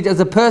his village as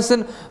a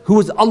person who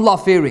was Allah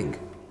fearing.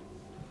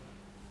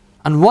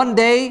 And one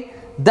day,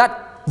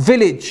 that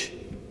village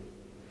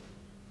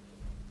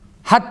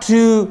had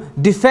to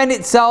defend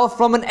itself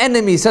from an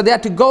enemy, so they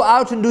had to go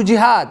out and do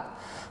jihad.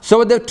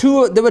 So there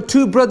were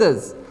two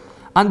brothers,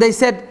 and they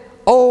said,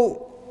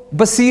 "Oh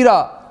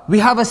Basira, we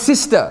have a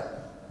sister,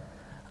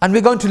 and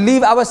we're going to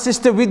leave our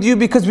sister with you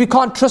because we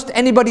can't trust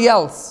anybody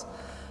else.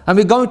 And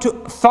we're going to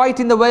fight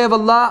in the way of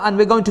Allah, and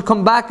we're going to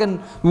come back, and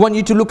we want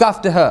you to look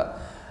after her."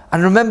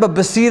 And remember,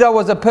 Basira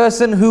was a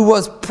person who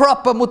was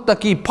proper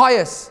muttaqi,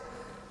 pious.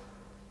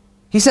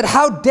 He said,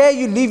 "How dare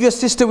you leave your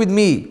sister with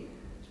me?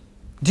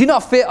 Do you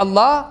not fear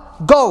Allah?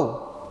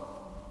 Go.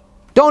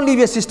 Don't leave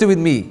your sister with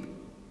me.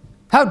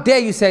 How dare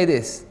you say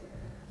this?"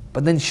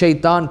 But then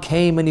shaitan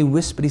came and he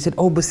whispered, he said,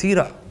 "Oh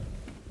Basira,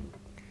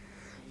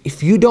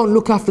 if you don't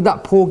look after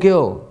that poor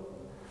girl,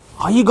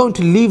 are you going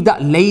to leave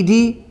that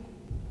lady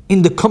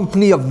in the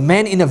company of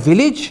men in a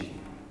village?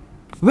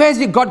 Where's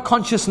your God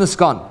consciousness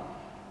gone?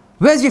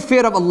 Where's your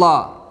fear of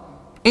Allah?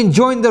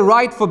 Enjoying the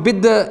right,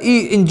 forbid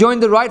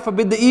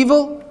the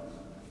evil?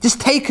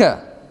 Just take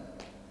her."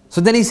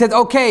 So then he said,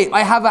 "Okay,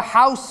 I have a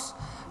house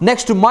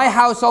next to my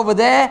house over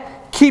there,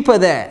 keep her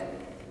there.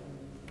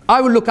 I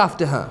will look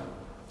after her."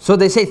 So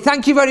they say,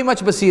 "Thank you very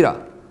much,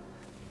 Basira."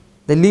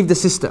 They leave the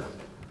sister.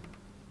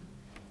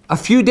 A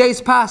few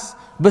days pass.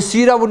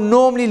 Basira would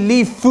normally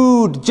leave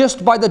food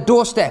just by the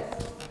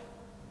doorstep.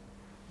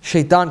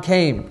 Shaitan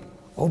came.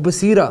 "Oh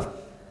Basira,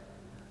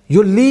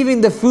 you're leaving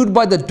the food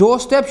by the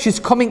doorstep. She's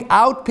coming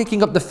out,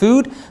 picking up the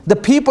food. The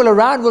people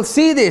around will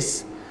see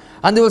this,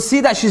 and they will see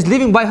that she's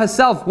living by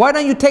herself. Why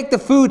don't you take the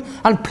food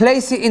and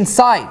place it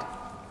inside?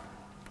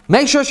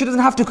 Make sure she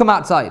doesn't have to come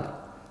outside."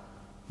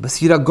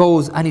 Basira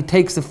goes and he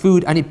takes the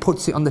food and he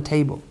puts it on the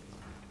table.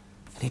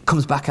 And he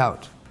comes back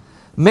out.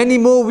 Many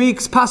more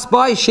weeks pass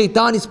by.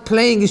 Shaitan is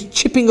playing, is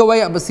chipping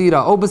away at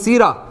Basira. "Oh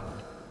Basira,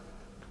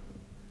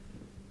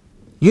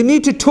 you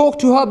need to talk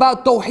to her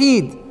about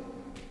Tawheed.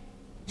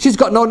 She's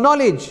got no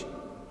knowledge.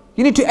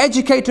 You need to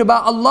educate her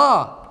about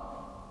Allah."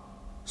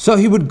 So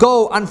he would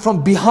go, and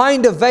from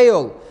behind a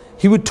veil,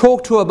 he would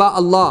talk to her about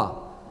Allah.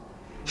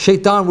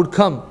 Shaitan would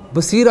come.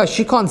 "Basira,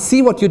 she can't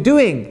see what you're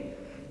doing.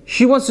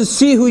 She wants to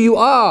see who you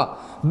are.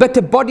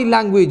 Better body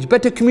language,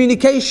 better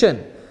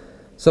communication."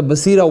 So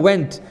Basira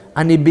went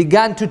and he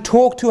began to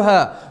talk to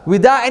her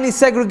without any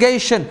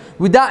segregation,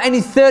 without any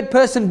third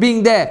person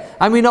being there.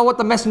 And we know what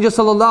the Messenger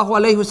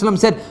ﷺ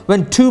said: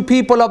 when two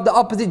people of the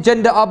opposite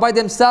gender are by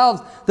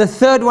themselves, the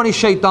third one is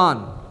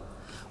shaitan.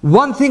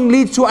 One thing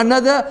leads to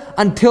another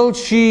until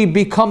she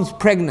becomes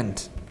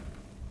pregnant.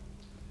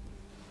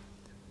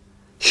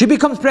 She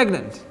becomes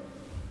pregnant.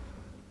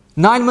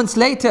 9 months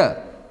later,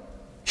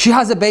 she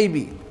has a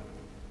baby.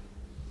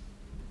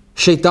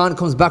 Shaitan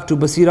comes back to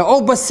Basira.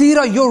 "Oh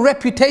Basira, your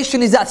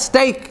reputation is at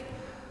stake.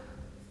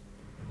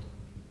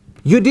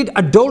 You did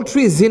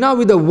adultery, zina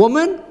with a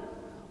woman.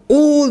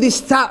 All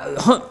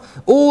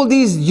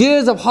these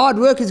years of hard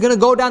work is going to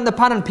go down the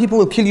pan, and people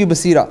will kill you,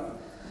 Basira.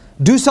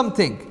 Do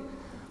something."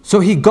 So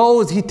he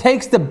goes, he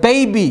takes the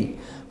baby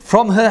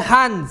from her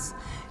hands,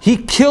 he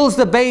kills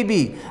the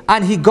baby,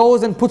 and he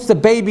goes and puts the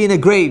baby in a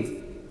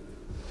grave.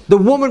 The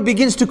woman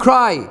begins to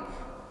cry.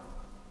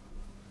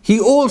 He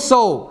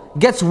also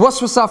gets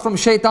waswasa from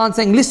shaitan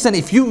saying, listen,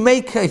 if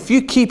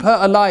you keep her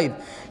alive,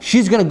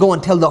 she's going to go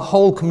and tell the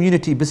whole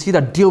community,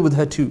 Basira, deal with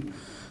her too.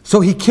 So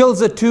he kills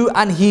her too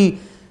and he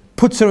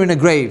puts her in a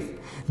grave.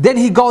 Then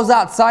he goes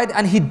outside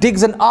and he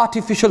digs an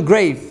artificial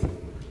grave.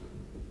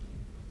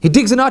 He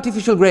digs an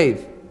artificial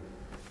grave,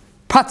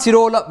 pats it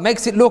all up,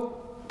 makes it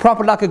look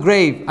proper like a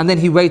grave, and then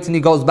he waits and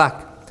he goes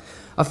back.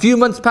 A few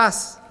months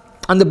pass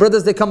and the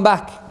brothers, they come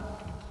back.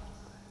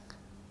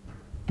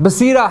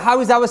 Basira, how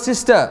is our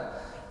sister?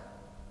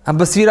 And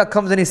Basira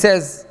comes and he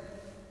says,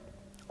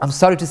 I'm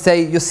sorry to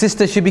say, your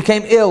sister, she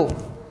became ill.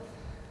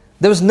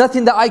 There was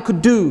nothing that I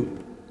could do.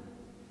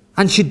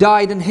 And she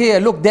died, and here,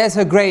 look, there's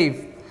her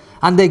grave.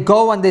 And they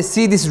go and they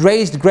see this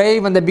raised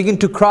grave and they begin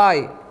to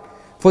cry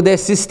for their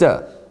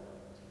sister.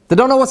 They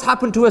don't know what's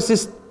happened to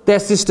their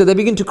sister. They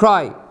begin to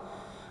cry.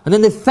 And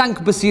then they thank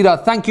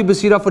Basira. Thank you,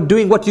 Basira, for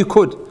doing what you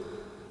could.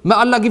 May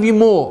Allah give you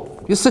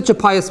more. You're such a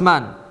pious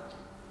man.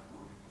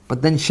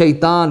 But then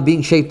shaitan,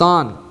 being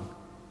shaitan,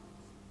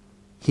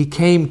 he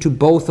came to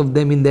both of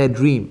them in their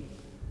dream.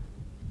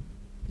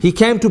 He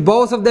came to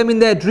both of them in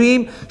their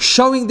dream,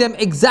 showing them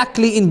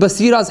exactly in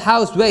Basira's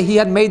house where he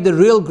had made the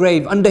real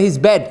grave under his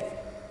bed,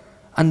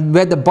 and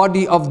where the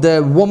body of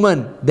the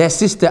woman, their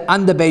sister,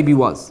 and the baby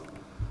was.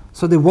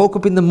 So they woke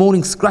up in the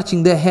morning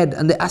scratching their head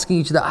and they're asking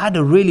each other, I had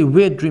a really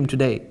weird dream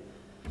today.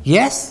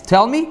 Yes,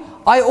 tell me.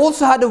 I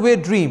also had a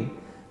weird dream.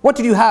 What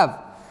did you have?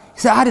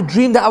 He said, I had a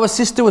dream that our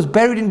sister was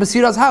buried in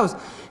Basira's house.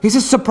 He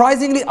says,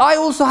 surprisingly, I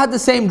also had the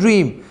same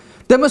dream.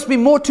 There must be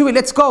more to it,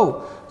 let's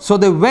go. So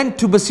they went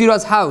to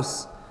Basira's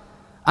house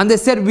and they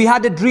said, we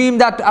had a dream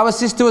that our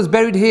sister was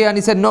buried here. And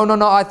he said, no,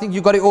 I think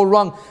you got it all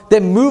wrong. They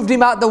moved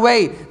him out the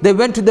way. They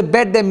went to the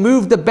bed, they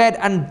moved the bed,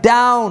 and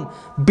down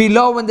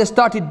below when they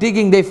started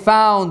digging, they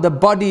found the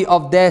body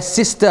of their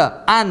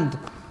sister and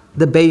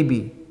the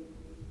baby.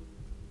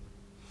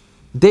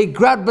 They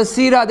grabbed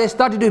Basira, they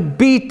started to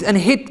beat and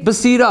hit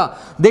Basira.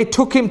 They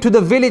took him to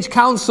the village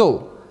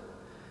council.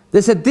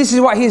 They said, this is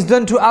what he's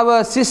done to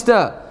our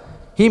sister.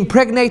 He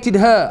impregnated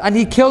her and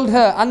he killed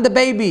her and the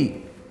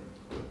baby.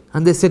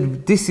 And they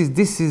said, this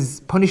is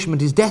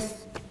punishment, is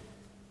death.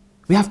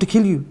 We have to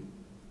kill you.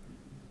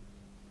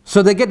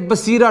 So they get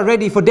Basira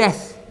ready for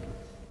death.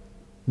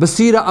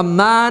 Basira, a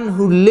man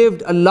who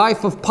lived a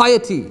life of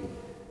piety,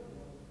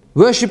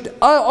 worshipped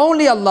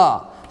only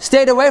Allah,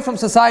 stayed away from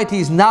society,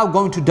 is now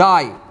going to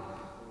die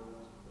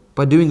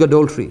by doing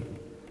adultery.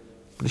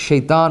 But the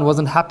shaitan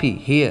wasn't happy.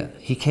 Here,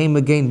 he came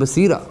again,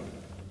 Basira.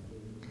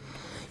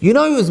 You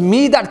know, it was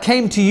me that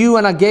came to you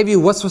and I gave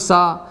you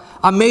waswasa.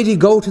 I made you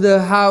go to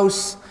the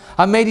house.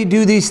 I made you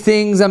do these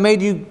things. I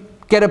made you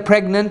get her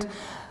pregnant.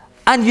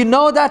 And you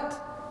know that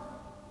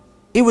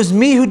it was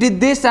me who did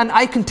this and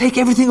I can take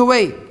everything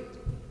away.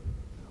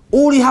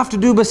 All you have to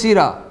do,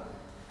 Basira,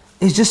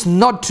 is just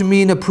nod to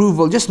me in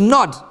approval. Just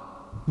nod.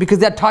 Because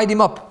they had tied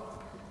him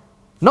up.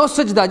 No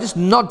sajda, just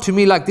nod to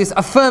me like this.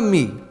 Affirm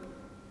me.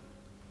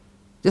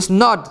 Just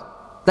nod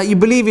that you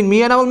believe in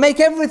me and I will make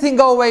everything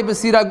go away,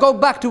 Basira. Go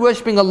back to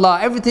worshipping Allah.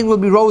 Everything will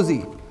be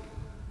rosy.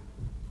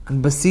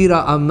 And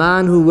Basira, a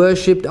man who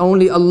worshipped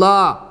only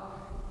Allah,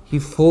 he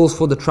falls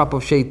for the trap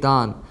of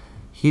shaitan.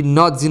 He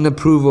nods in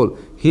approval.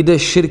 He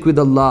does shirk with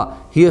Allah.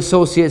 He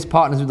associates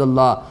partners with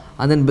Allah.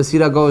 And then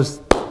Basira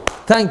goes,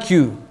 thank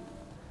you.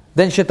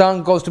 Then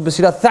shaitan goes to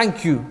Basira,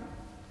 thank you.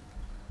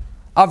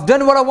 I've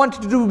done what I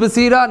wanted to do,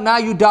 Basira, now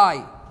you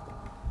die.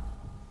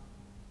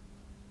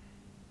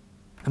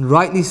 And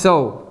rightly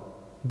so,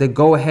 they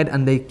go ahead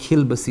and they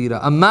kill Basira.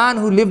 A man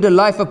who lived a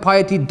life of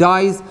piety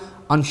dies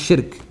on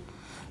shirk.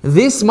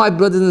 This, my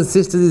brothers and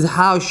sisters, is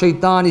how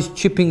shaitan is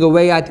chipping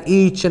away at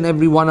each and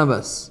every one of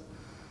us.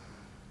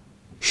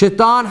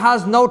 Shaitan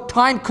has no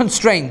time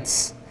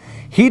constraints.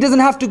 He doesn't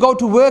have to go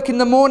to work in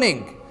the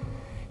morning.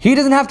 He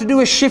doesn't have to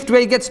do a shift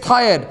where he gets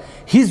tired.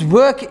 His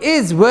work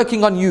is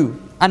working on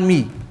you and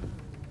me.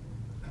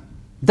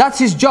 That's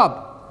his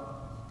job.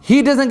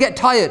 He doesn't get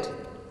tired.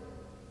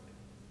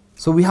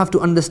 So we have to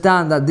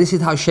understand that this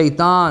is how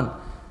shaitan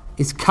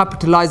is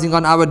capitalizing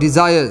on our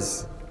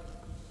desires.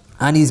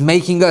 And he's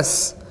making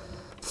us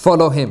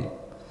follow him.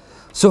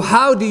 So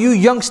how do you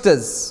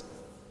youngsters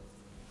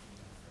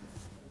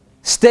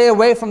stay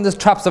away from the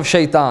traps of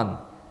shaitan?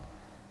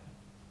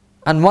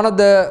 And one of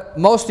the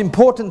most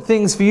important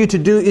things for you to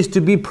do is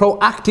to be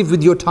proactive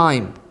with your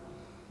time.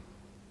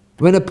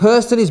 When a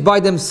person is by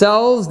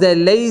themselves, they're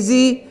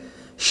lazy,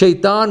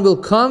 shaitan will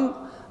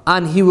come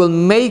and he will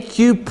make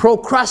you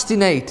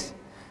procrastinate.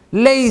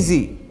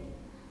 Lazy.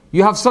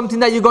 You have something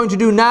that you're going to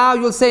do now,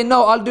 you'll say,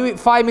 no, I'll do it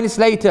 5 minutes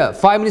later.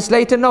 5 minutes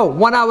later, no.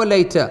 1 hour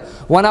later.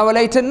 1 hour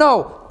later,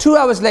 no. 2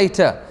 hours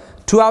later.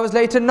 2 hours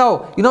later,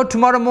 no. You know,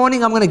 tomorrow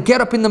morning, I'm going to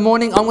get up in the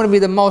morning, I'm going to be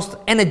the most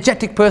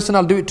energetic person,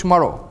 I'll do it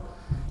tomorrow.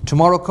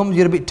 Tomorrow comes,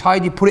 you're a bit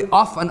tired, you put it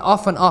off and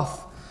off and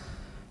off.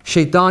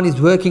 Shaitan is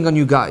working on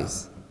you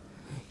guys.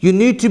 You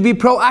need to be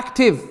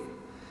proactive.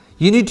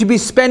 You need to be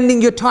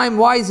spending your time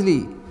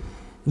wisely.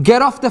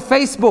 Get off the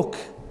Facebook.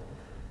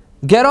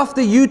 Get off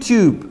the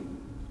YouTube.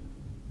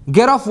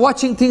 Get off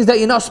watching things that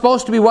you're not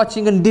supposed to be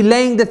watching and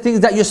delaying the things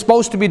that you're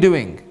supposed to be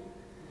doing.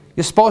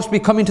 You're supposed to be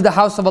coming to the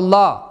house of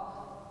Allah.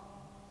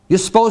 You're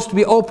supposed to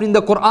be opening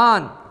the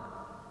Quran.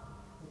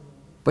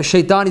 But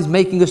shaitan is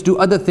making us do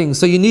other things.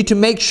 So you need to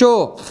make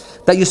sure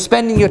that you're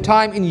spending your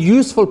time in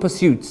useful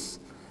pursuits,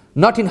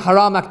 not in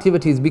haram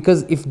activities,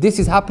 because if this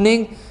is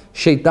happening,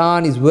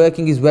 shaitan is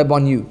working his web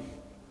on you.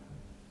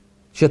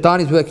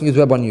 Shaitan is working his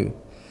web on you.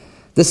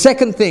 The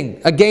second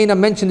thing, again I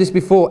mentioned this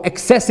before,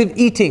 excessive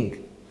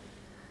eating.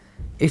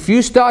 If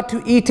you start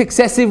to eat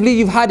excessively,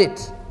 you've had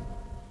it.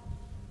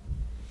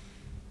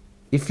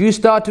 If you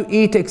start to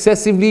eat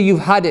excessively, you've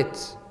had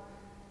it.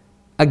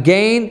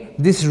 Again,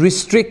 this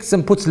restricts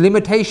and puts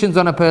limitations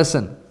on a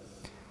person.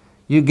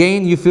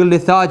 You feel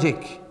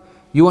lethargic.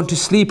 You want to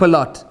sleep a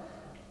lot.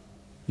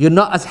 You're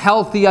not as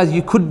healthy as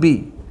you could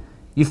be.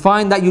 You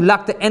find that you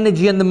lack the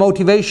energy and the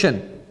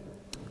motivation.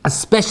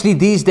 Especially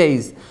these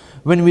days,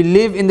 when we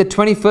live in the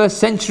 21st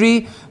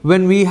century,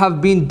 when we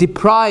have been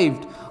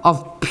deprived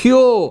of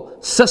pure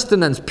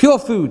sustenance, pure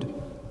food,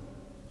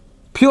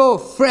 pure,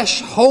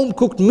 fresh,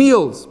 home-cooked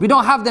meals. We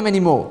don't have them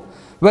anymore,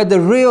 where the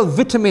real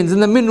vitamins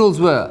and the minerals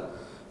were.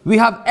 We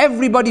have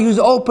everybody who's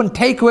open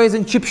takeaways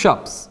and chip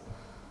shops.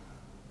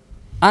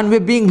 And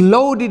we're being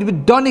loaded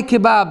with doner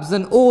kebabs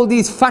and all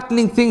these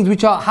fattening things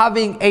which are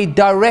having a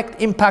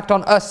direct impact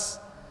on us.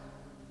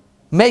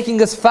 Making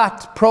us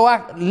fat,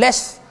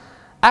 less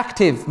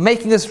active,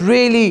 making us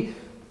really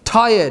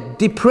tired,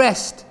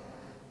 depressed.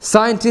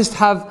 Scientists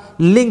have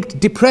linked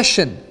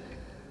depression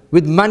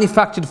with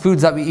manufactured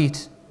foods that we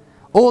eat.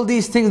 All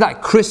these things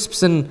like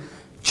crisps and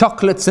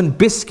chocolates and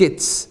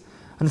biscuits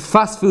and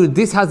fast food,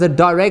 this has a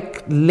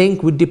direct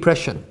link with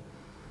depression.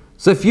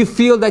 So if you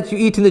feel that you're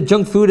eating the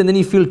junk food and then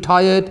you feel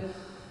tired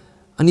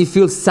and you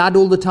feel sad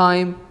all the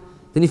time,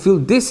 then you feel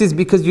this is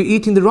because you're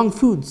eating the wrong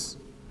foods.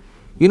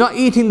 You're not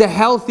eating the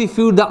healthy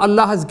food that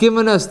Allah has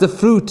given us, the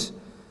fruit,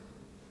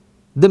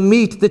 the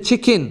meat, the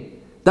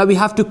chicken that we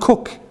have to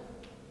cook.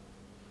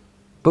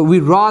 But we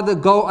rather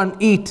go and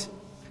eat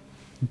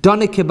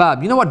doner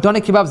kebab. You know what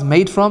doner kebab is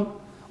made from?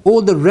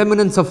 All the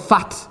remnants of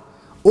fat,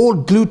 all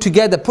glued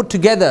together, put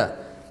together.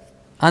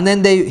 And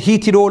then they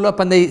heat it all up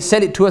and they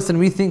sell it to us and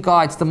we think, oh,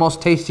 it's the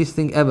most tastiest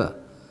thing ever.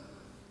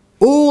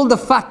 All the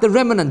fat, the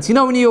remnants. You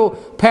know when your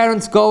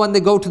parents go and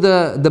they go to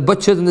the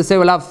butchers and they say,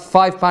 we'll have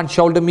 5 pound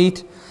shoulder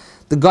meat.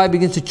 The guy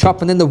begins to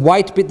chop and then the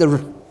white bit,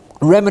 the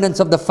remnants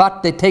of the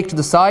fat, they take to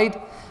the side.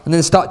 And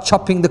then start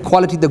chopping the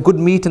quality, the good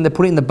meat, and they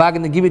put it in the bag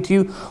and they give it to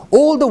you.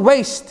 All the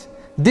waste,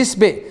 this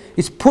bit,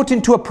 is put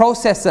into a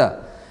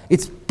processor.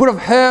 It's put of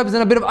herbs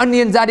and a bit of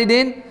onions added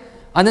in.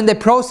 And then they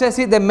process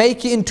it, they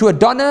make it into a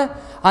doner,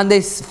 and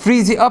they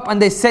freeze it up and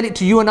they sell it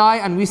to you and I.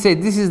 And we say,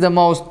 this is the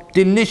most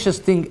delicious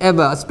thing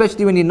ever,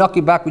 especially when you knock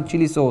it back with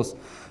chili sauce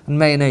and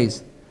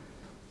mayonnaise.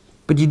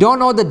 But you don't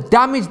know the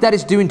damage that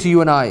it's doing to you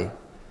and I.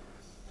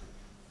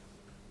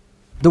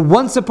 The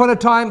once upon a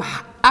time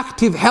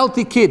active,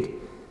 healthy kid,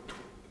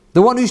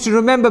 the one who used to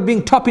remember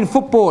being top in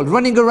football,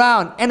 running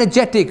around,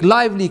 energetic,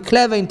 lively,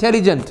 clever,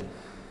 intelligent.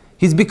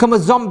 He's become a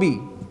zombie.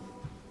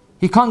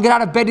 He can't get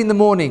out of bed in the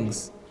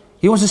mornings.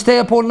 He wants to stay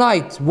up all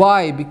night.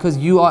 Why? Because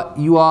you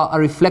are a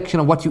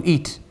reflection of what you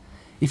eat.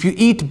 If you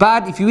eat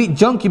bad, if you eat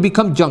junk, you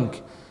become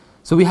junk.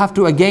 So we have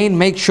to again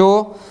make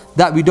sure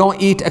that we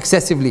don't eat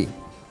excessively.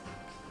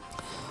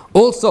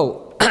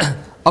 Also,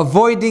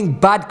 avoiding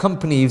bad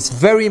company is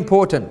very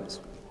important.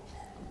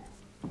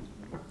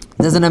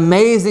 There's an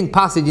amazing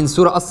passage in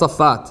Surah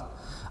As-Saffat,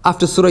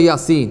 after Surah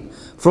Yasin,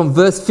 from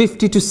verse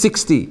 50 to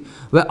 60,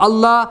 where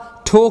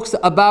Allah talks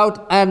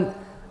about an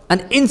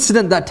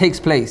incident that takes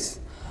place.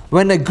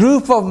 When a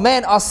group of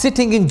men are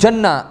sitting in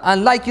Jannah,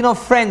 and like, you know,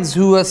 friends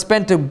who have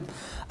spent an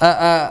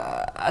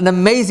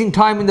amazing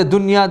time in the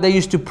dunya, they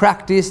used to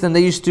practice and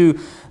they used to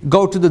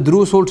go to the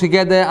durus all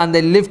together and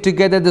they lived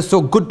together, they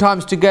saw good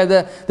times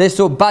together, they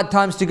saw bad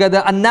times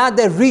together, and now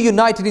they're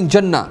reunited in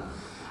Jannah.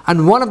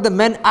 And one of the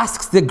men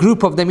asks the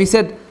group of them,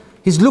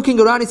 he's looking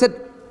around, he said,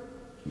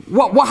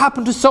 what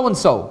happened to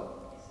so-and-so?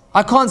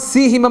 I can't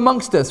see him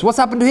amongst us. What's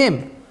happened to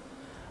him?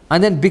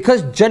 And then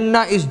because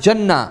Jannah is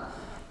Jannah,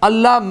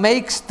 Allah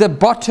makes the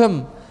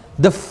bottom,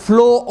 the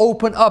floor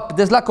open up.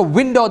 There's like a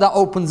window that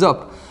opens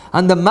up.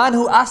 And the man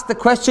who asked the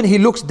question, he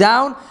looks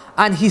down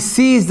and he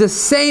sees the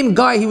same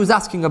guy he was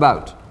asking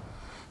about.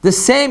 The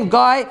same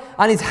guy,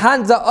 and his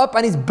hands are up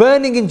and he's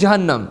burning in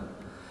Jahannam.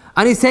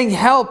 And he's saying,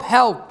 help,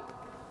 help.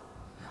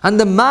 And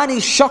the man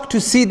is shocked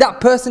to see that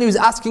person he was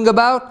asking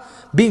about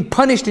being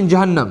punished in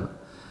Jahannam.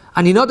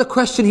 And you know the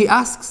question he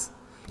asks?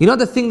 You know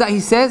the thing that he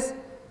says?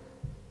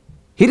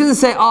 He doesn't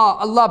say,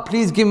 Allah,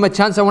 please give him a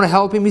chance, I want to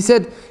help him. He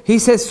says,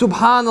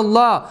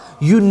 Subhanallah,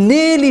 you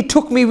nearly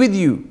took me with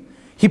you.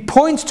 He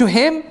points to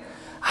him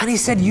and he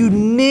said, you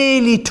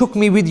nearly took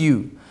me with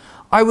you.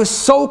 I was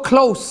so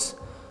close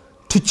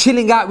to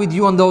chilling out with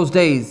you on those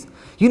days.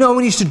 You know, when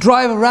you used to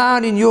drive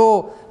around in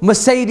your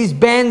Mercedes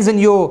Benz and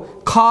your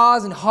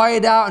cars and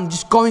hired out and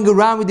just going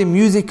around with the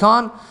music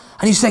on,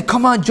 and you say,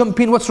 come on, jump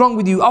in, what's wrong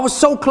with you? I was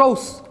so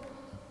close.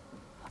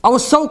 I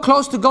was so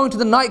close to going to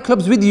the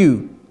nightclubs with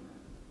you.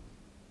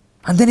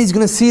 And then he's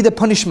going to see the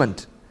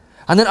punishment.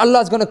 And then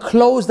Allah is going to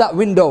close that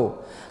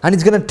window. And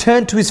he's going to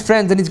turn to his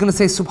friends and he's going to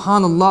say,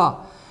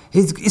 Subhanallah.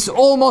 It's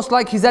almost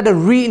like he's had a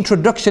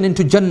reintroduction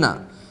into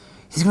Jannah.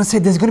 He's going to say,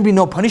 there's going to be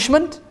no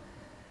punishment.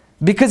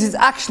 Because he's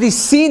actually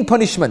seen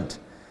punishment.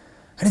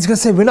 And he's going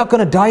to say, we're not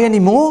going to die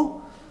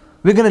anymore.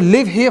 We're going to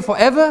live here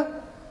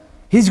forever.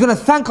 He's going to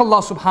thank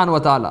Allah subhanahu wa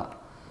ta'ala.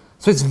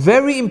 So it's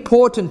very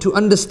important to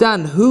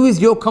understand who is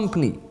your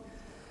company.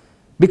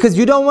 Because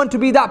you don't want to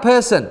be that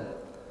person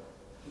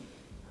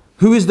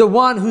who is the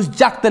one who's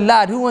Jack the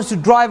Lad, who wants to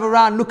drive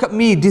around, look at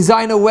me,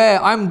 designer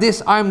wear, I'm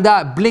this, I'm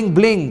that, bling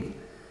bling.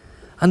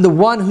 And the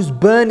one who's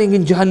burning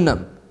in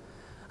Jahannam.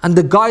 And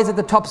the guys at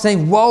the top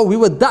saying, whoa, we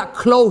were that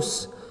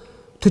close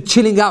to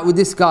chilling out with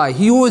this guy.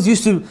 He always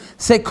used to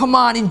say, come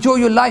on, enjoy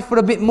your life for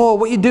a bit more,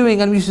 what are you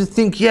doing? And we used to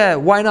think, yeah,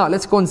 why not,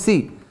 let's go and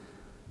see.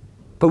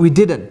 But we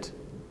didn't.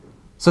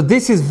 So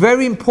this is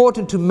very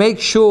important to make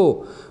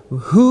sure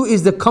who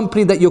is the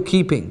company that you're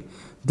keeping.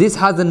 This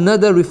has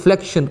another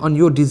reflection on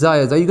your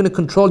desires. Are you going to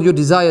control your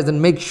desires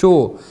and make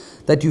sure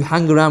that you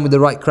hang around with the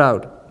right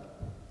crowd?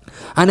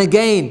 And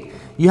again,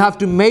 you have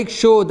to make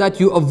sure that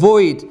you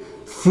avoid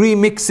free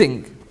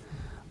mixing.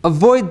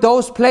 Avoid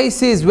those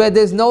places where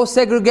there's no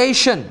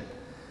segregation.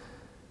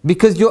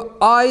 Because your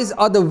eyes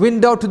are the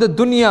window to the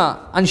dunya.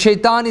 And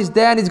shaitan is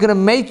there and he's going to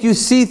make you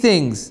see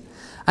things.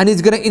 And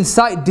he's going to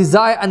incite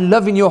desire and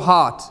love in your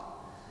heart.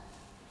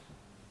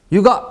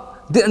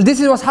 This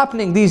is what's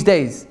happening these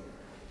days.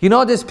 You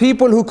know, there's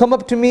people who come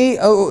up to me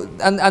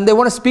and they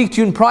want to speak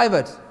to you in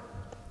private.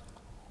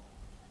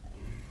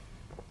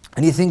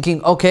 And you're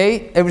thinking,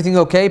 okay, everything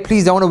okay?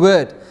 Please, I want a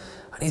word.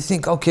 And you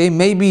think, okay,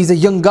 maybe he's a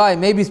young guy.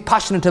 Maybe he's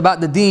passionate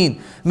about the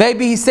deen.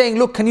 Maybe he's saying,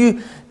 look, can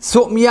you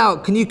sort me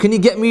out? Can you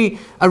get me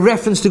a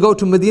reference to go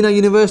to Medina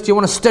University? I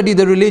want to study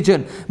the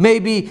religion.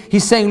 Maybe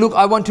he's saying, look,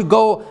 I want to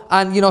go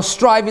and,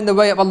 strive in the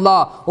way of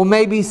Allah. Or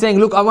maybe he's saying,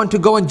 look, I want to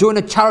go and join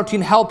a charity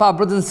and help our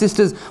brothers and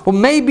sisters. Or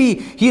maybe,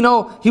 he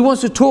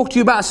wants to talk to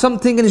you about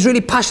something and he's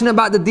really passionate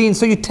about the deen.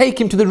 So you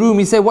take him to the room.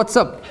 You say, what's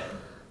up?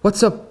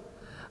 What's up?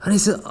 And he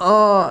says,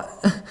 oh,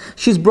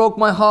 she's broke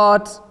my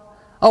heart.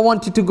 I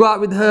wanted to go out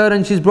with her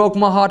and she's broke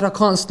my heart. I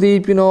can't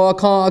sleep,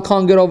 I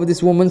can't get over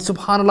this woman.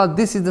 SubhanAllah,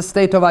 this is the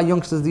state of our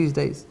youngsters these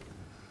days.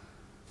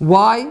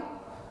 Why?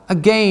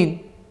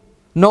 Again,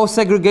 no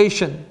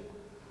segregation.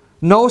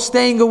 No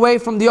staying away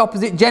from the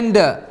opposite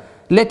gender.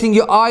 Letting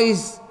your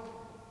eyes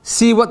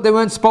see what they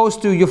weren't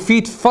supposed to. Your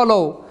feet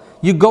follow.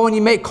 You go and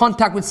you make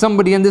contact with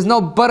somebody and there's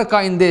no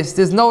barakah in this.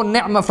 There's no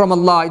ni'mah from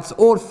Allah. It's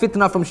all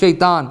fitna from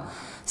shaitan.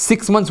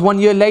 6 months, 1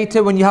 year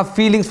later, when you have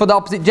feelings for the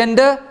opposite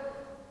gender,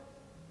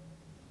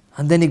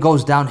 and then it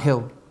goes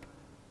downhill.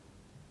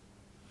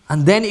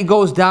 And then it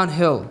goes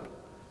downhill.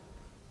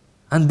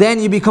 And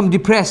then you become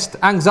depressed,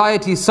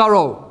 anxiety,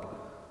 sorrow.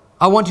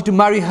 I wanted to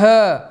marry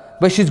her,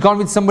 but she's gone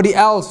with somebody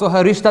else, or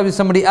her rishta with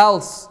somebody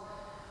else,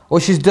 or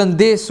she's done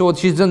this, or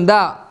she's done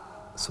that.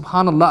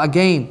 SubhanAllah,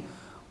 again,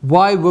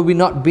 why were we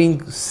not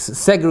being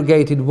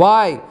segregated?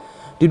 Why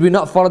did we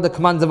not follow the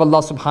commands of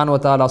Allah subhanahu wa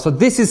ta'ala? So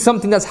this is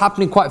something that's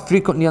happening quite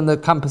frequently on the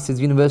campuses,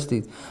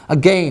 universities.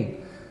 Again,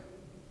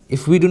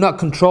 if we do not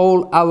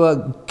control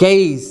our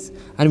gaze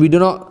and we do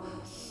not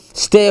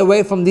stay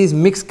away from these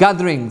mixed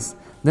gatherings,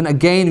 then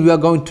again we are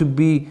going to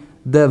be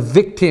the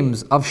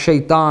victims of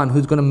shaitan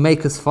who's going to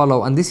make us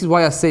follow. And this is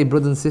why I say,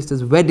 brothers and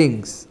sisters,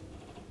 weddings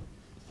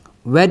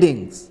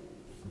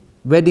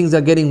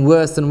are getting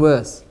worse and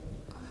worse.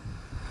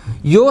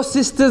 Your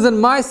sisters and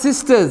my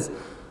sisters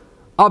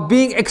are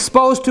being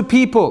exposed to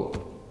people,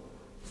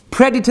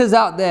 predators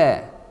out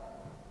there.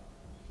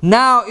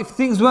 Now, if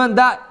things weren't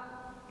that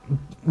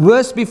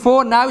worse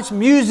before, now it's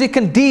music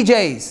and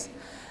DJs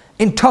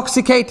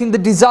intoxicating the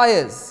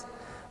desires.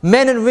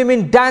 Men and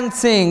women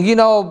dancing,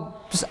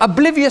 just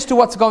oblivious to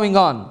what's going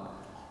on.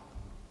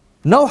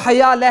 No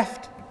haya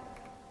left.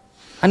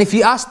 And if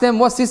you ask them,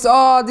 what's this?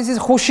 Oh, this is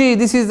khushi,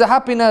 this is the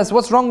happiness.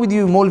 What's wrong with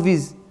you,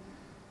 Maulvis?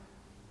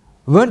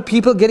 Weren't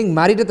people getting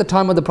married at the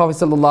time of the Prophet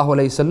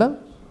ﷺ?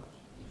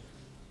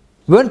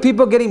 Weren't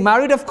people getting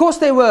married? Of course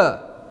they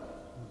were.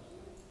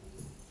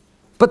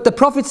 But the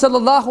Prophet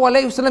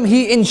ﷺ,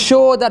 he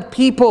ensured that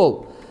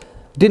people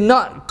did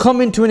not come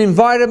into an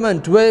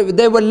environment where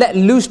they were let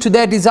loose to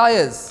their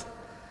desires.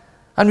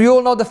 And we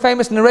all know the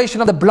famous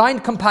narration of the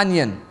blind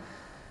companion.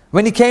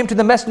 When he came to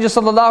the Messenger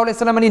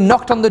ﷺ and he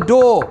knocked on the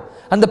door,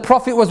 and the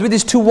Prophet was with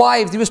his 2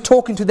 wives, he was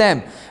talking to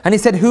them. And he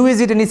said, who is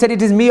it? And he said,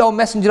 it is me, O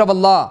Messenger of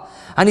Allah.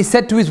 And he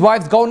said to his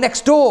wives, go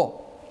next door.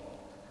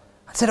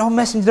 I said, oh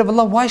Messenger of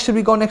Allah, why should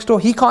we go next door?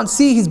 He can't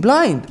see, he's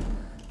blind.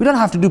 We don't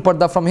have to do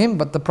parda from him.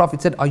 But the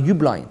Prophet said, are you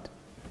blind?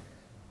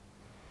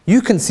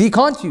 You can see,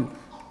 can't you?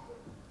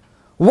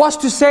 What's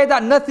to say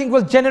that nothing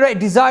will generate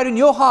desire in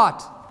your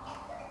heart?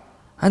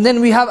 And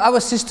then we have our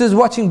sisters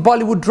watching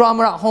Bollywood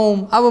drama at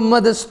home. Our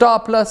mothers, Star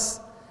Plus,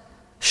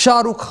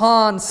 Shah Rukh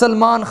Khan,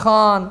 Salman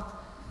Khan.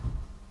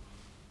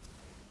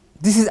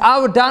 This is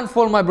our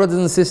downfall, my brothers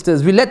and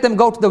sisters. We let them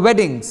go to the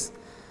weddings.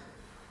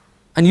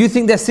 And you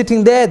think they're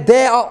sitting there?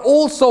 They are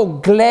also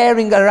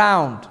glaring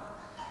around.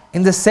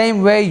 In the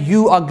same way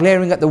you are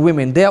glaring at the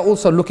women, they are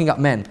also looking at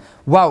men.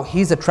 Wow,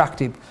 he's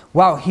attractive.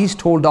 Wow, he's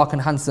tall, dark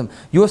and handsome.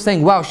 You're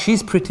saying, wow,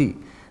 she's pretty.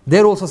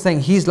 They're also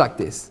saying he's like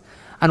this.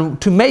 And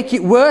to make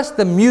it worse,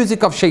 the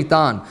music of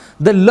shaitan,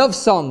 the love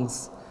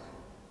songs,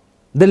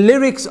 the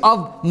lyrics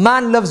of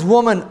man loves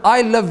woman,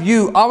 I love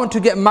you, I want to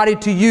get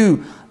married to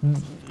you,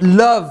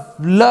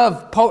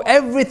 love,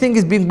 everything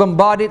is being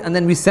bombarded, and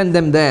then we send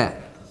them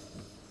there.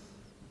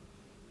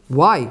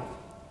 Why?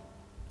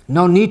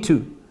 No need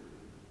to.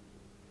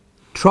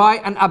 Try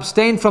and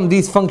abstain from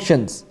these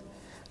functions.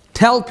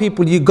 Tell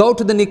people, you go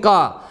to the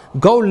nikah,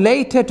 go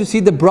later to see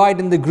the bride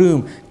and the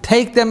groom,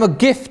 take them a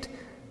gift.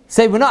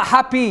 Say, we're not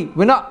happy,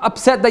 we're not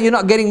upset that you're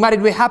not getting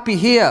married, we're happy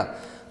here.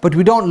 But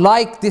we don't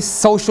like this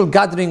social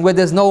gathering where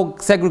there's no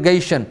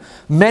segregation.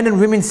 Men and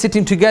women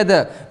sitting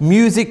together,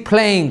 music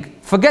playing.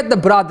 Forget the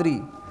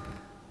bradri.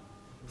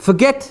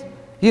 Forget,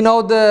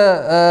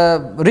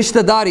 the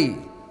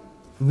rishtadari.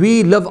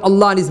 We love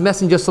Allah and His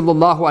Messenger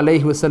sallallahu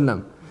alaihi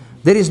wasallam.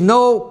 There is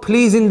no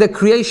pleasing the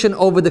creation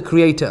over the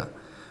Creator.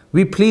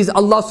 We please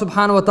Allah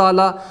subhanahu wa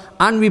ta'ala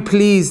and we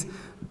please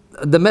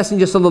the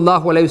Messenger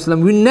sallallahu alayhi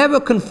wasallam. We never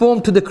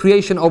conform to the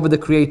creation over the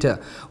Creator.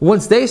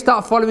 Once they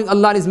start following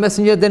Allah and His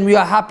Messenger, then we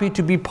are happy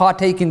to be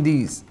partake in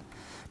these.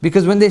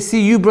 Because when they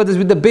see you brothers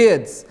with the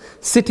beards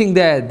sitting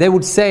there, they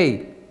would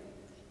say,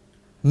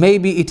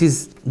 maybe it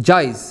is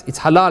jais, it's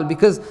halal.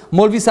 Because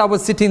Maulvi Sahib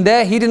was sitting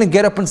there, he didn't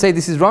get up and say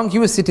this is wrong. He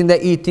was sitting there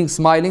eating,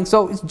 smiling,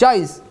 so it's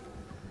jais.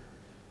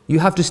 You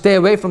have to stay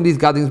away from these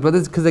gatherings,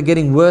 brothers, because they're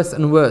getting worse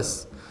and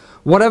worse.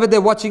 Whatever they're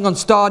watching on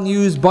Star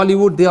News,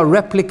 Bollywood, they are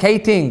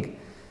replicating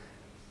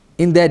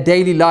in their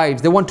daily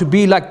lives. They want to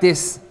be like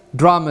this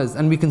dramas,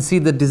 and we can see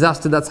the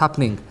disaster that's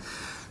happening.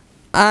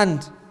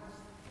 And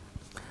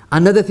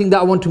another thing that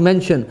I want to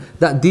mention,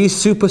 that these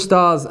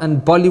superstars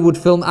and Bollywood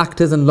film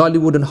actors and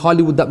Lollywood and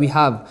Hollywood that we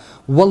have,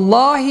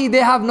 wallahi, they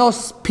have no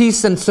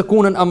peace and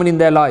sukoon and aman in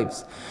their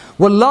lives.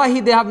 Wallahi,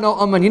 they have no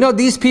aman.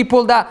 These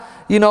people that,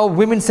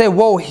 women say,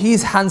 whoa,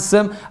 he's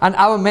handsome, and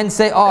our men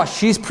say, oh,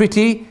 she's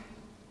pretty.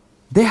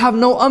 They have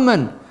no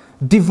aman.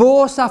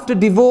 Divorce after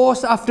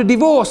divorce after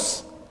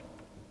divorce.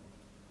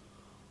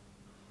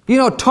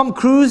 Tom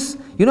Cruise,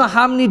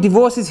 how many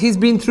divorces he's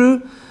been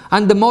through?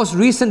 And the most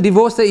recent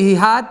divorce that he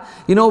had,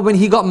 when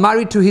he got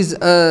married to his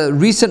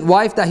recent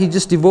wife that he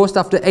just divorced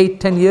after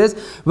 8-10 years.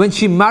 When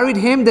she married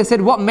him, they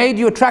said, what made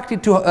you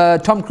attracted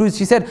to Tom Cruise?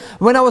 She said,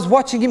 when I was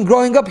watching him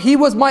growing up, he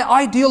was my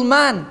ideal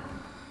man.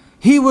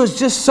 He was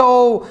just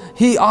so,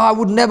 I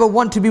would never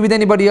want to be with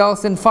anybody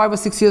else. And 5 or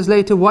 6 years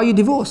later, why are you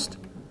divorced?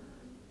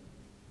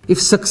 If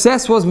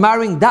success was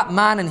marrying that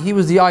man and he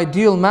was the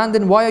ideal man,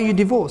 then why are you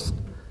divorced?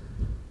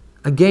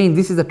 Again,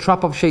 this is a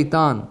trap of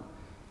shaitan.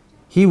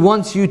 He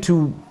wants you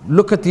to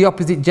look at the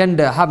opposite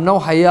gender, have no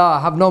haya,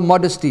 have no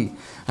modesty.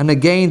 And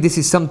again, this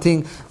is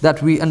something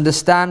that we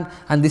understand,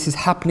 and this is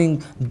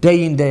happening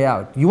day in, day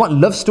out. You want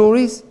love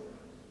stories?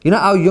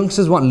 Our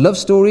youngsters want love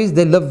stories.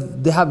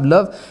 They have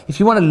love. If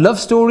you want a love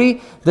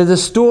story, there's a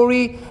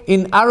story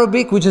in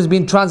Arabic which has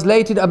been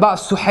translated about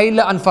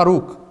Suhaila and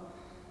Farouk.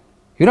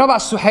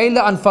 About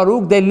Suhaila and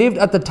Farouk? They lived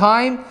at the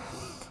time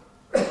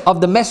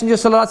of the Messenger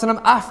sallallahu alaihi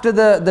wasallam, after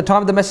the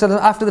time of the Messenger,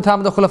 after the time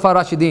of the Khulafa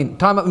Rashidin,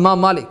 time of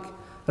Imam Malik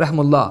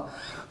rahimahullah.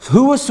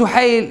 Who was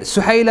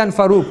Suhail and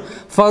Farouk?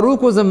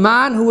 Farouk was a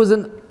man who was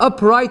an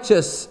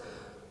uprighteous,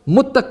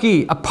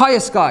 muttaqi, a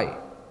pious guy,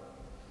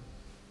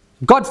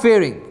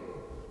 God-fearing.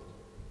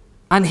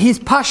 And his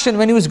passion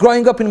when he was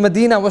growing up in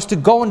Medina was to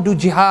go and do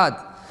jihad.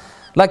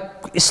 Like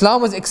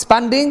Islam was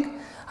expanding,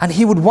 and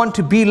he would want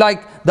to be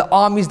like the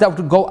armies that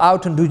would go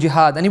out and do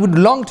jihad. And he would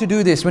long to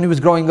do this when he was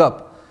growing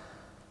up.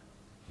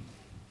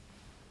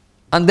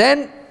 And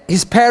then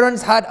his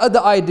parents had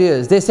other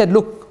ideas. They said,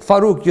 look,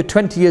 Farouk, you're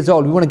 20 years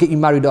old, we want to get you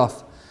married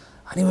off.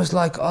 And he was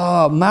like,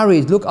 oh,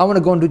 married, look, I want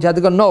to go and do jihad.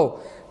 They go, no,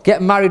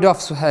 get married off,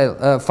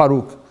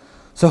 Farouk.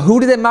 So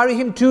who did they marry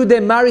him to? They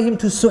married him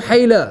to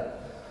Suhaila.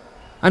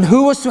 And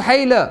who was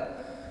Suhaila?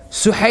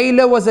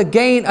 Suhaila was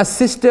again a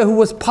sister who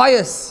was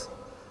pious,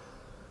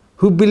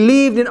 who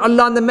believed in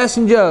Allah and the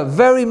Messenger,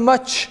 very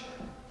much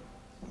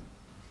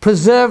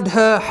preserved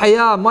her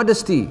haya,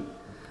 modesty.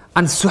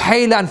 And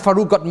Suhaila and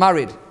Farouk got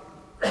married.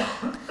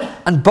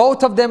 And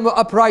both of them were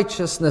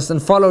uprightness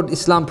and followed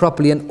Islam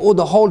properly. And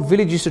the whole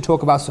village used to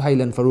talk about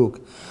Suhaila and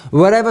Farouk.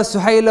 Wherever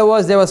Suhaila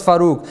was, there was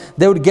Farouk.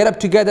 They would get up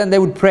together and they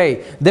would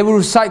pray. They would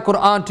recite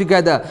Quran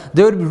together.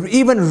 They would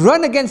even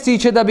run against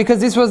each other,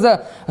 because this was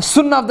a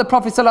sunnah of the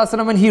Prophet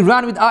ﷺ. When he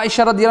ran with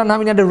Aisha radiallahu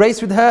anha, he had a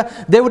race with her.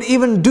 They would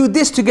even do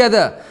this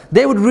together.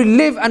 They would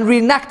relive and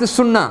reenact the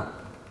sunnah.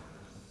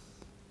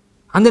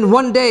 And then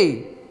one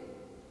day,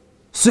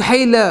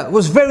 Suhaila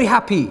was very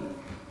happy,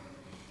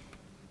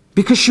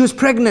 because she was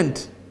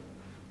pregnant.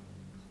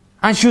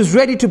 And she was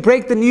ready to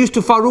break the news to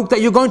Farouk that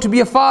you're going to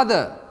be a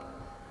father.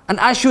 And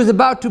as she was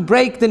about to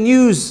break the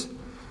news,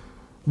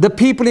 the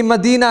people in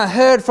Medina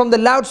heard from the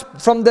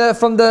azan,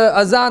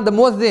 the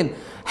muezzin,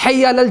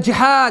 Hayya al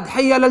jihad,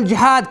 Hayya al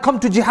jihad, come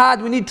to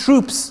jihad, we need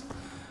troops.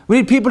 We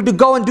need people to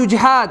go and do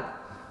jihad.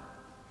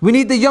 We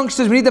need the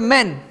youngsters, we need the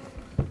men.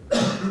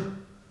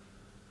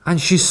 And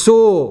she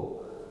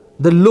saw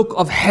the look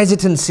of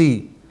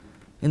hesitancy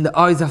in the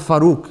eyes of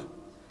Farooq.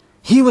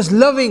 He was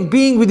loving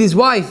being with his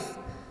wife.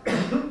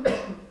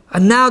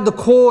 And now the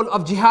call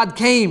of jihad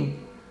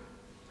came.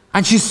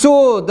 And she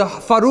saw the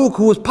Farooq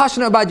who was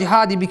passionate about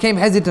jihad, he became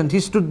hesitant, he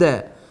stood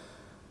there.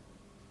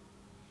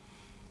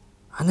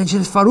 And then she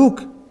says,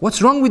 Farooq,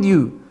 what's wrong with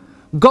you?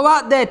 Go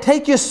out there,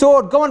 take your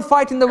sword, go and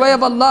fight in the way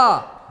of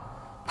Allah.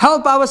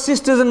 Help our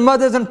sisters and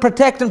mothers and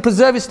protect and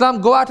preserve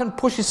Islam. Go out and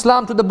push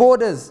Islam to the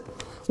borders.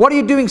 What are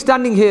you doing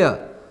standing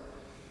here?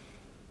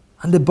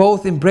 And they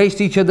both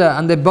embraced each other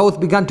and they both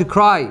began to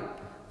cry.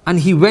 And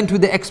he went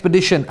with the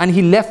expedition and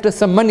he left her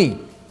some money. He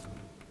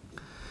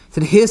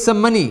said, here's some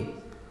money.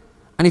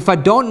 And if I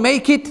don't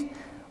make it,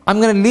 I'm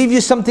going to leave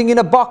you something in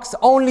a box.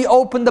 Only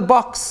open the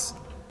box.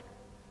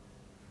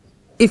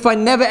 If I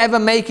never ever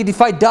make it,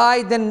 if I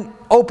die, then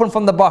open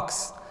from the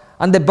box.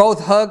 And they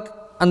both hug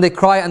and they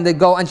cry and they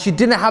go. And she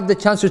didn't have the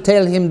chance to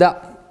tell him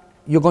that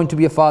you're going to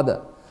be a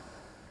father.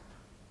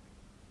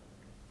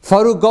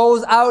 Farooq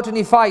goes out and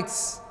he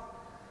fights.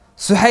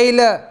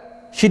 Suhaila,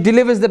 she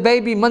delivers the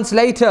baby months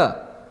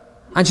later.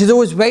 And she's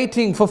always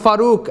waiting for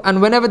Farooq.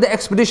 And whenever the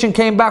expedition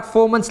came back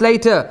 4 months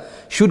later,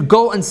 she would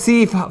go and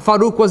see if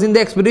Farooq was in the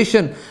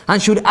expedition. And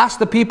she would ask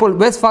the people,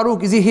 where's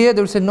Farooq? Is he here?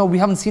 They would say, no, we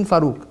haven't seen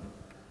Farooq.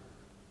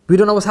 We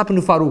don't know what's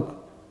happened to Farooq.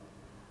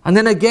 And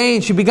then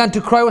again, she began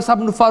to cry, what's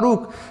happened to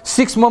Farooq?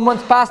 6 more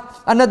months passed,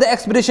 another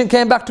expedition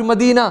came back to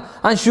Medina.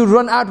 And she would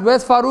run out,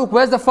 where's Farooq?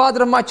 Where's the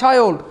father of my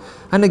child?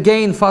 And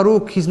again,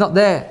 Farooq, he's not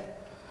there.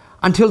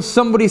 Until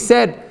somebody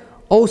said,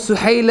 oh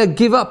Suhaila,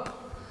 give up.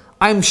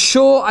 I'm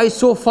sure I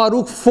saw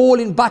Farooq fall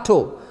in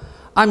battle.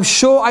 I'm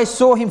sure I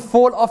saw him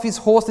fall off his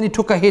horse and he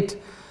took a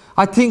hit.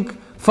 I think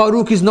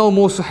Farooq is no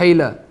more,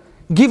 Suhaila.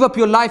 Give up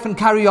your life and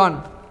carry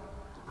on.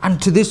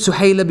 And to this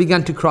Suhaila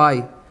began to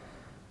cry.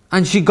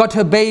 And she got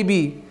her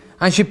baby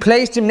and she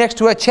placed him next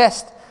to her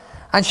chest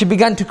and she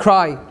began to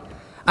cry.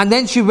 And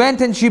then she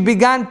went and she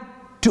began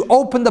to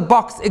open the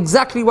box,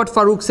 exactly what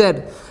Farooq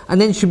said.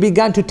 And then she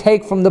began to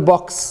take from the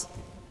box.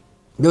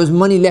 There was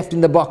money left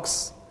in the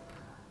box.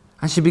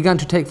 And she began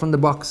to take from the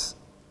box.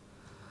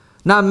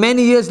 Now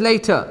many years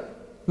later,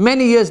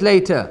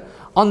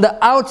 on the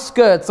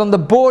outskirts, on the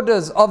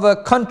borders of a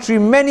country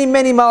many,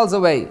 many miles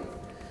away,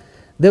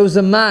 there was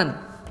a man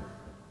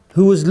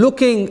who was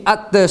looking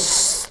at the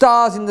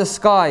stars in the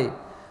sky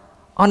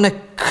on a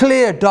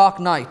clear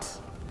dark night.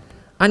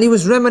 And he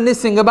was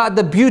reminiscing about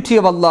the beauty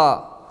of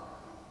Allah,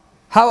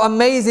 how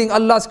amazing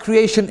Allah's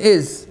creation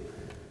is.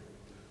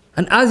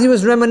 And as he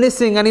was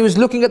reminiscing and he was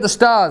looking at the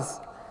stars,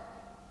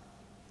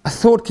 a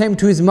thought came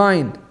to his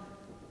mind.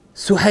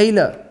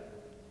 Suhaila,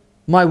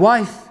 my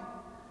wife,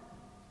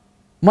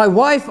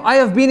 I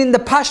have been in the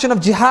passion of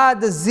jihad,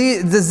 the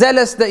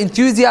zealous, the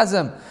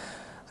enthusiasm,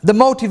 the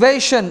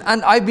motivation,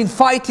 and I've been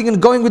fighting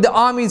and going with the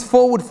armies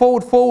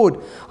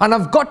forward. And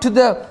I've got to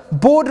the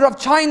border of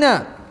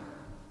China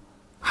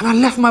and I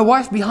left my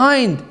wife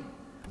behind.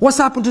 What's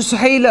happened to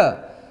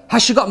Suhaila?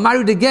 Has she got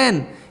married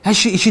again? Has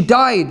she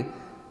died?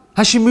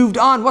 Has she moved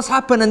on? What's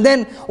happened? And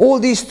then all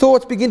these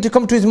thoughts begin to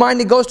come to his mind.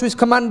 He goes to his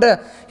commander.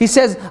 He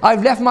says,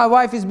 I've left my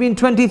wife. It's been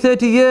 20,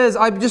 30 years.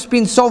 I've just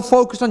been so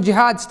focused on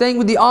jihad, staying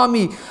with the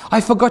army. I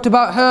forgot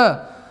about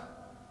her.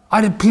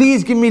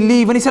 Please give me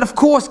leave. And he said, of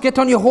course, get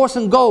on your horse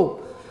and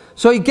go.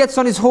 So he gets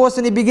on his horse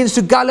and he begins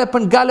to gallop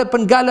and gallop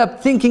and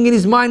gallop, thinking in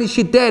his mind, is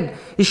she dead?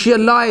 Is she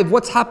alive?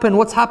 What's happened?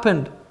 What's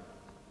happened?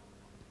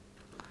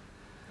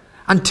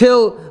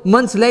 Until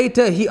months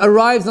later, he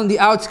arrives on the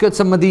outskirts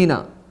of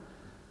Medina.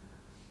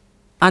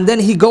 And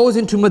then he goes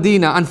into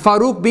Medina, and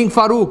Farooq being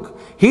Farooq,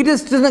 he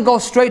just doesn't go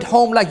straight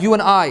home like you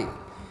and I.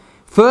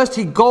 First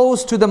he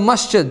goes to the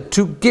masjid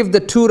to give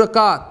the 2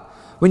 rakat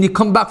when you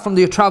come back from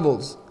your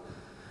travels.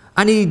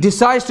 And he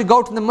decides to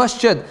go to the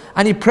masjid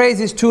and he prays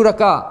his 2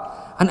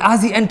 rakat. And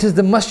as he enters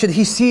the masjid,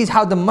 he sees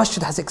how the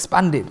masjid has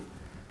expanded.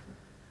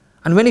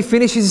 And when he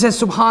finishes, he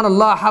says,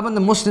 Subhanallah, haven't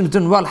the Muslims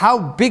done well? How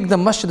big the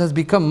masjid has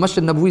become,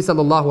 Masjid Nabawi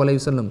sallallahu alayhi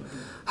wasallam.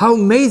 How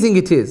amazing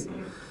it is.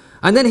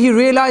 And then he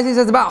realizes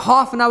there's about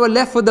half an hour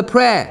left for the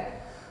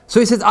prayer.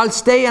 So he says, I'll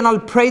stay and I'll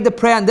pray the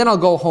prayer and then I'll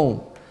go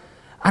home.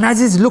 And as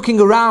he's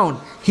looking around,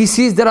 he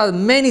sees there are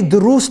many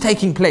duroos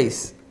taking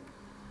place.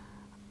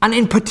 And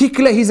in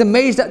particular, he's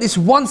amazed at this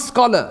one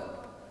scholar.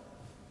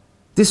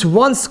 This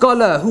one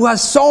scholar who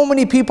has so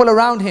many people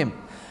around him.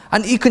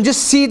 And you can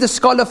just see the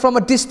scholar from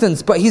a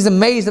distance, but he's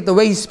amazed at the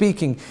way he's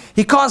speaking.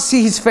 He can't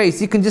see his face.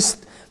 He can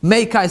just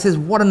make out. He says,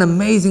 what an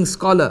amazing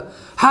scholar.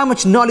 How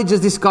much knowledge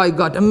has this guy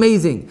got?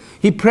 Amazing.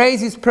 He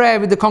prays his prayer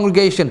with the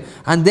congregation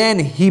and then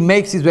he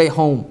makes his way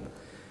home.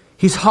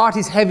 His heart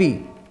is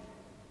heavy.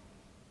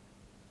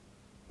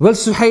 Will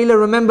Suhaila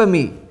remember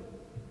me?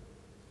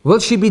 Will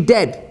she be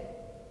dead?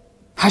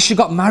 Has she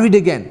got married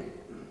again?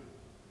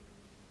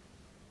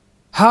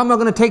 How am I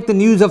going to take the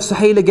news of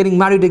Suhaila getting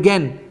married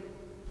again?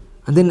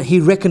 And then he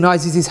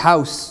recognizes his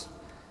house.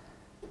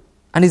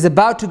 And he's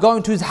about to go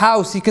into his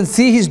house. He can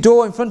see his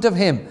door in front of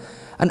him.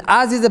 And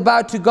as he's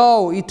about to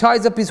go, he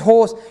ties up his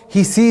horse.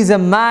 He sees a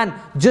man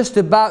just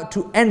about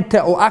to enter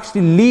or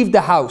actually leave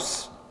the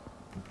house.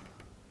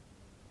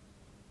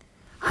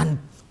 And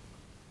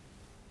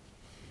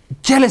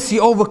jealousy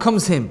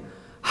overcomes him.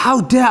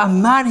 How dare a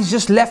man, he's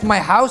just left my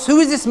house? Who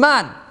is this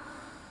man?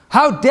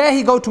 How dare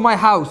he go to my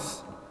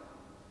house?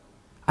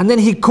 And then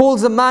he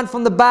calls the man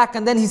from the back,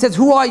 and then he says,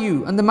 who are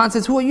you? And the man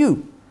says, who are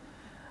you?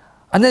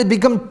 And then they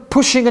begin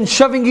pushing and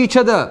shoving each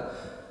other.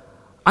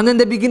 And then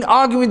they begin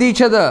arguing with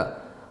each other.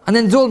 And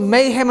then there's all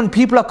mayhem, and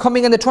people are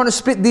coming and they're trying to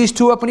split these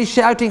two up, and he's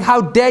shouting,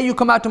 how dare you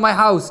come out to my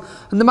house?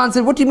 And the man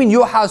said, what do you mean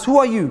your house? Who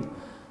are you?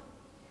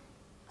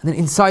 And then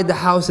inside the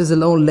house is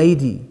an old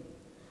lady,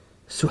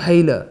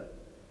 Suhaila.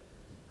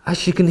 As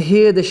she can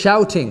hear the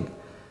shouting,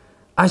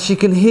 as she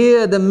can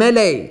hear the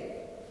melee,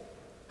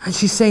 and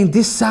she's saying,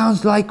 this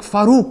sounds like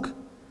Farooq,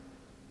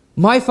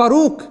 my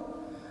Farooq.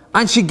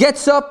 And she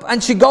gets up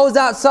and she goes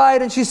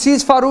outside and she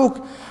sees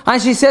Farooq,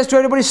 and she says to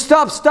everybody,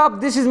 stop,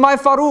 stop, this is my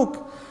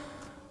Farooq,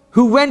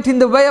 who went in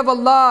the way of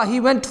Allah. He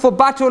went for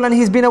battle and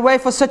he's been away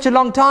for such a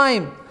long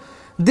time.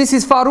 This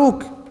is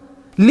Farooq,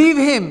 leave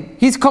him,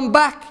 he's come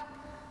back.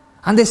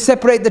 And they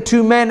separate the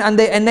two men and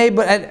they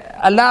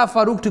allow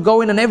Farooq to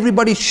go in, and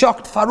everybody's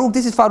shocked. Farooq,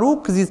 this is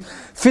Farooq, because his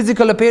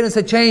physical appearance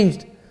had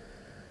changed.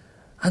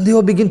 And they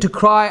all begin to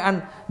cry,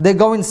 and they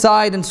go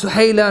inside, and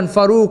Suhaila and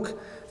Farooq,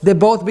 they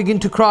both begin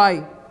to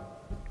cry.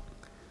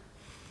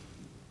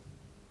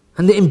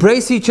 And they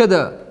embrace each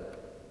other.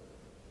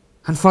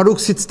 And Farooq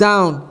sits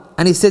down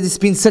and he says, it's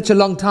been such a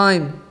long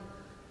time.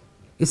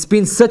 It's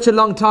been such a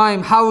long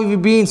time. How have you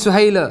been,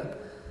 Suhaila?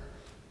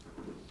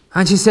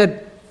 And she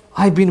said,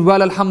 I've been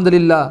well,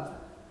 alhamdulillah.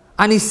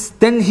 And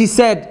then he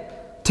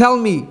said, tell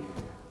me,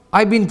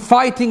 I've been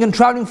fighting and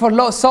traveling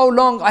for so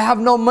long, I have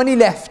no money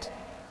left.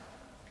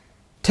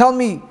 Tell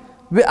me,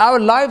 our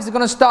lives are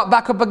going to start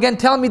back up again.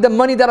 Tell me the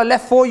money that I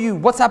left for you.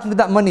 What's happened to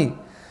that money?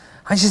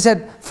 And she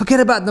said, forget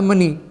about the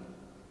money.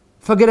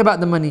 Forget about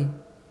the money.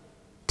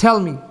 Tell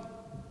me,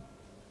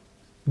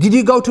 did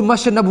you go to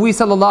Masjid Nabawi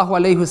sallallahu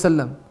alayhi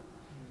wasallam?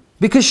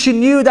 Because she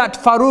knew that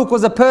Farooq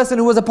was a person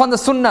who was upon the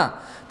sunnah,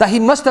 that he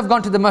must have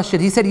gone to the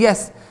masjid. He said,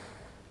 yes.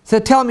 So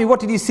tell me, what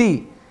did you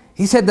see?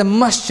 He said, the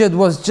masjid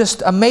was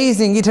just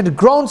amazing. It had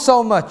grown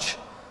so much.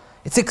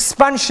 Its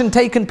expansion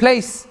taken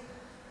place.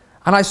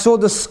 And I saw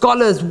the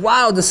scholars.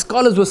 Wow, the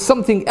scholars were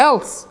something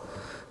else.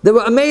 They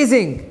were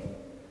amazing.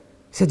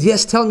 He said,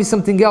 yes, tell me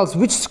something else.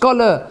 Which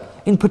scholar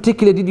in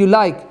particular did you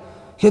like?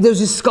 Here there was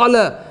this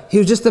scholar. He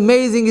was just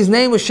amazing. His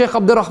name was Sheikh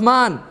Abdul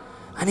Rahman.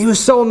 And he was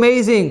so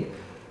amazing.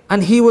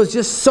 And he was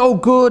just so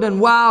good and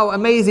wow,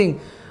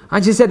 amazing.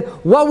 And she said,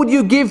 what would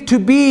you give to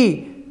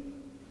be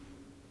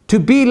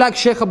like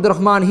Sheikh Abdul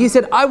Rahman? He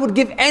said, I would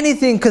give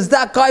anything, because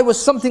that guy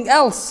was something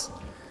else.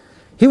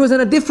 He was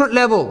on a different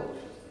level.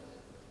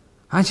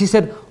 And she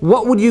said,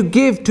 what would you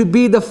give to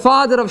be the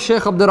father of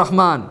Sheikh Abdul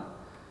Rahman?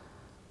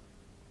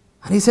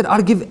 And he said,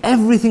 I'd give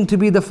everything to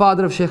be the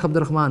father of Sheikh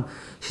Abdul Rahman.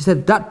 She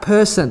said, that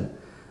person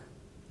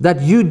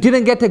that you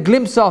didn't get a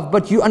glimpse of,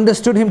 but you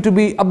understood him to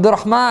be Abdul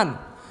Rahman,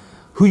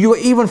 who you were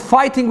even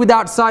fighting with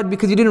outside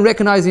because you didn't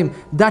recognize him,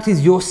 that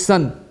is your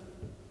son.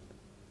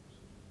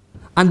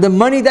 And the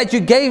money that you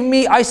gave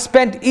me, I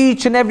spent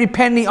each and every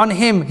penny on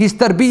him, his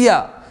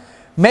tarbiyah,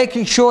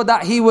 making sure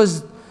that he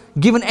was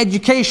given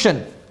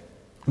education,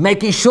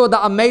 making sure that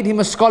I made him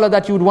a scholar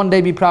that you would one day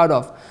be proud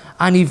of.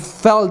 And he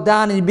fell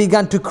down and he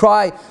began to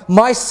cry,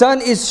 my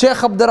son is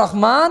Sheikh Abdul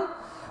Rahman,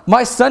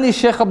 my son is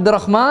Sheikh Abdul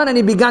Rahman. And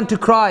he began to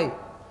cry.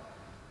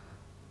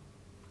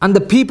 And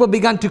the people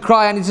began to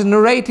cry, and it is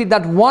narrated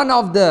that one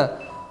of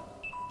the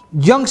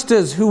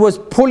youngsters who was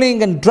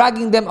pulling and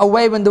dragging them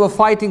away when they were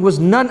fighting was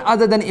none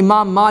other than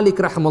Imam Malik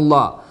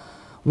rahimahullah.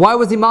 Why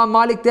was Imam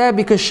Malik there?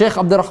 Because Sheikh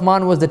Abdul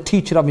Rahman was the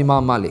teacher of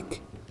Imam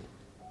Malik.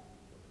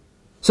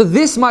 So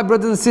this, my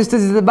brothers and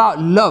sisters, is about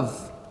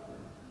love.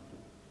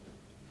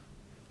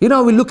 You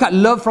know, we look at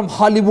love from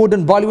Hollywood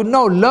and Bollywood.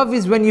 No, love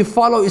is when you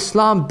follow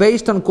Islam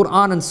based on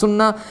Quran and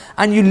Sunnah,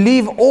 and you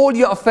leave all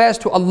your affairs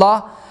to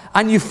Allah,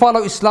 and you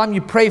follow Islam,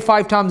 you pray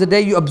 5 times a day,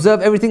 you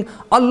observe everything.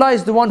 Allah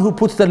is the one who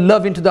puts the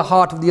love into the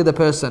heart of the other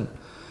person.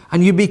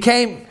 And you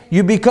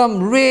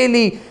become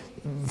really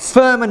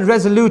firm and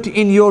resolute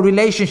in your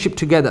relationship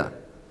together.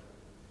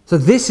 So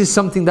this is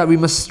something that we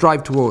must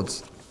strive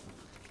towards.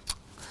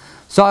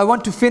 So I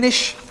want to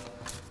finish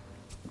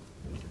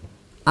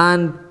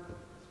and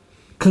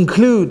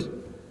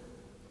conclude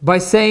by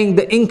saying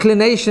the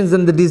inclinations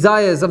and the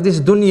desires of this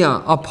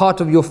dunya are part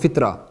of your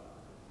fitrah.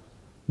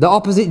 The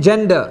opposite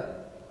gender,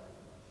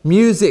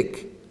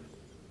 music,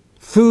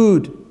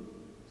 food,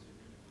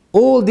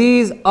 all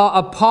these are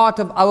a part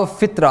of our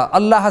fitrah.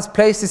 Allah has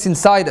placed this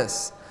inside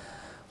us.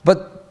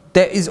 But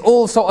there is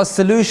also a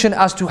solution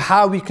as to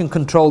how we can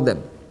control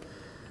them.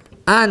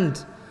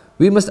 And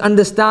we must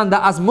understand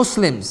that as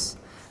Muslims,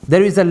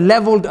 there is a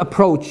leveled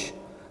approach,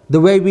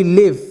 the way we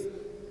live,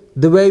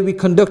 the way we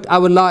conduct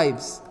our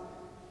lives.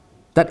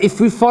 That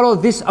if we follow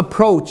this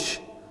approach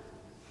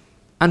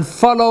and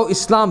follow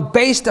Islam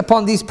based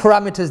upon these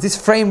parameters, this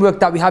framework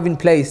that we have in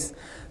place,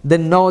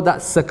 then know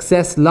that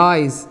success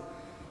lies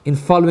in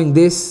following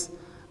this,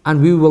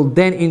 and we will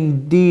then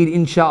indeed,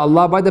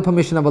 inshallah, by the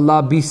permission of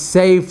Allah, be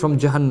saved from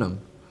Jahannam.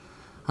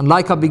 And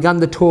like I began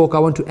the talk, I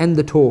want to end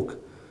the talk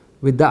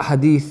with that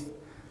hadith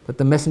that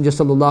the Messenger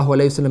sallallahu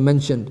alaihi wasallam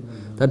mentioned,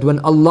 that when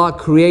Allah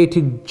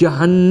created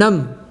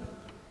Jahannam,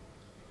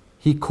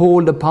 He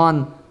called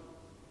upon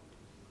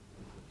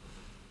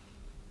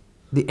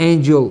the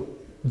angel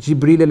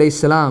Jibreel alayhi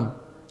salam,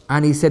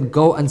 and he said,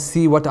 go and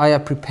see what I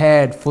have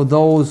prepared for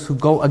those who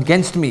go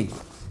against me.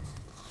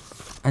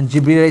 And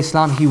Jibreel alayhi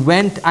salam, he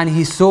went and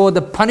he saw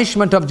the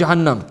punishment of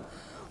Jahannam.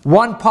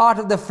 One part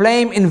of the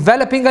flame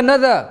enveloping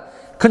another,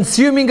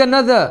 consuming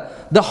another,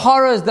 the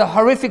horrors, the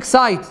horrific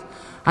sight.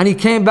 And he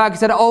came back and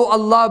said, oh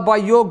Allah, by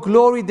your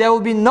glory there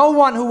will be no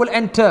one who will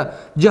enter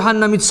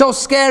Jahannam. It's so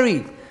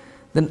scary.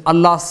 Then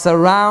Allah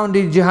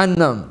surrounded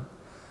Jahannam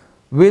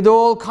with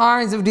all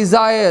kinds of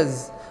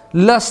desires,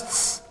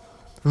 lusts,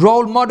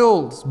 role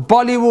models,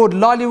 Bollywood,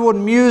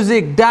 Lollywood,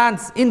 music,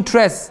 dance,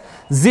 interests,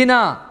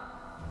 zina,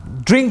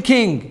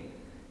 drinking,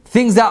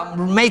 things that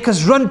make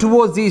us run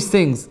towards these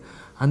things.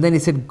 And then he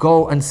said,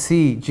 go and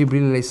see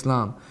Jibreel alayhi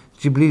salam.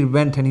 Jibreel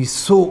went and he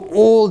saw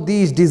all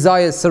these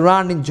desires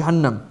surrounding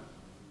Jahannam.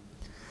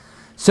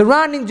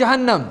 Surrounding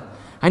Jahannam.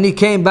 And he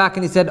came back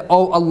and he said,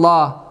 oh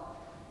Allah,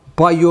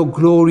 by your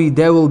glory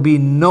there will be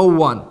no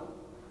one.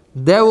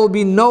 There will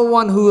be no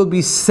one who will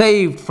be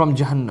saved from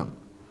Jahannam.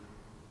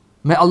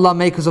 May Allah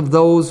make us of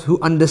those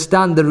who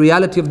understand the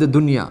reality of the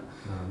dunya.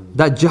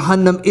 That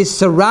Jahannam is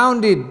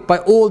surrounded by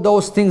all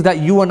those things that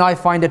you and I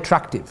find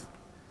attractive.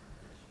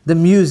 The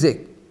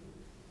music,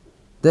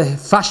 the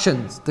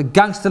fashions, the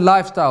gangster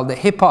lifestyle, the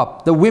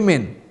hip-hop, the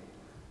women,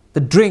 the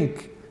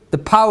drink, the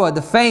power,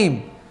 the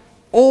fame,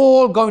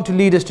 all going to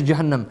lead us to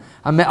Jahannam.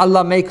 And may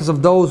Allah make us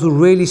of those who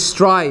really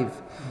strive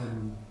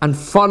and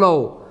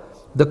follow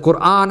the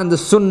Quran and the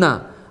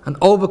Sunnah and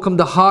overcome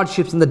the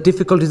hardships and the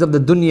difficulties of the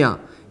dunya.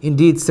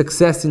 Indeed,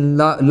 success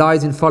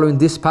lies in following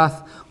this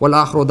path. Wal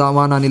akhiru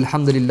da'wana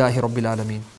alhamdulillahi rabbil alameen.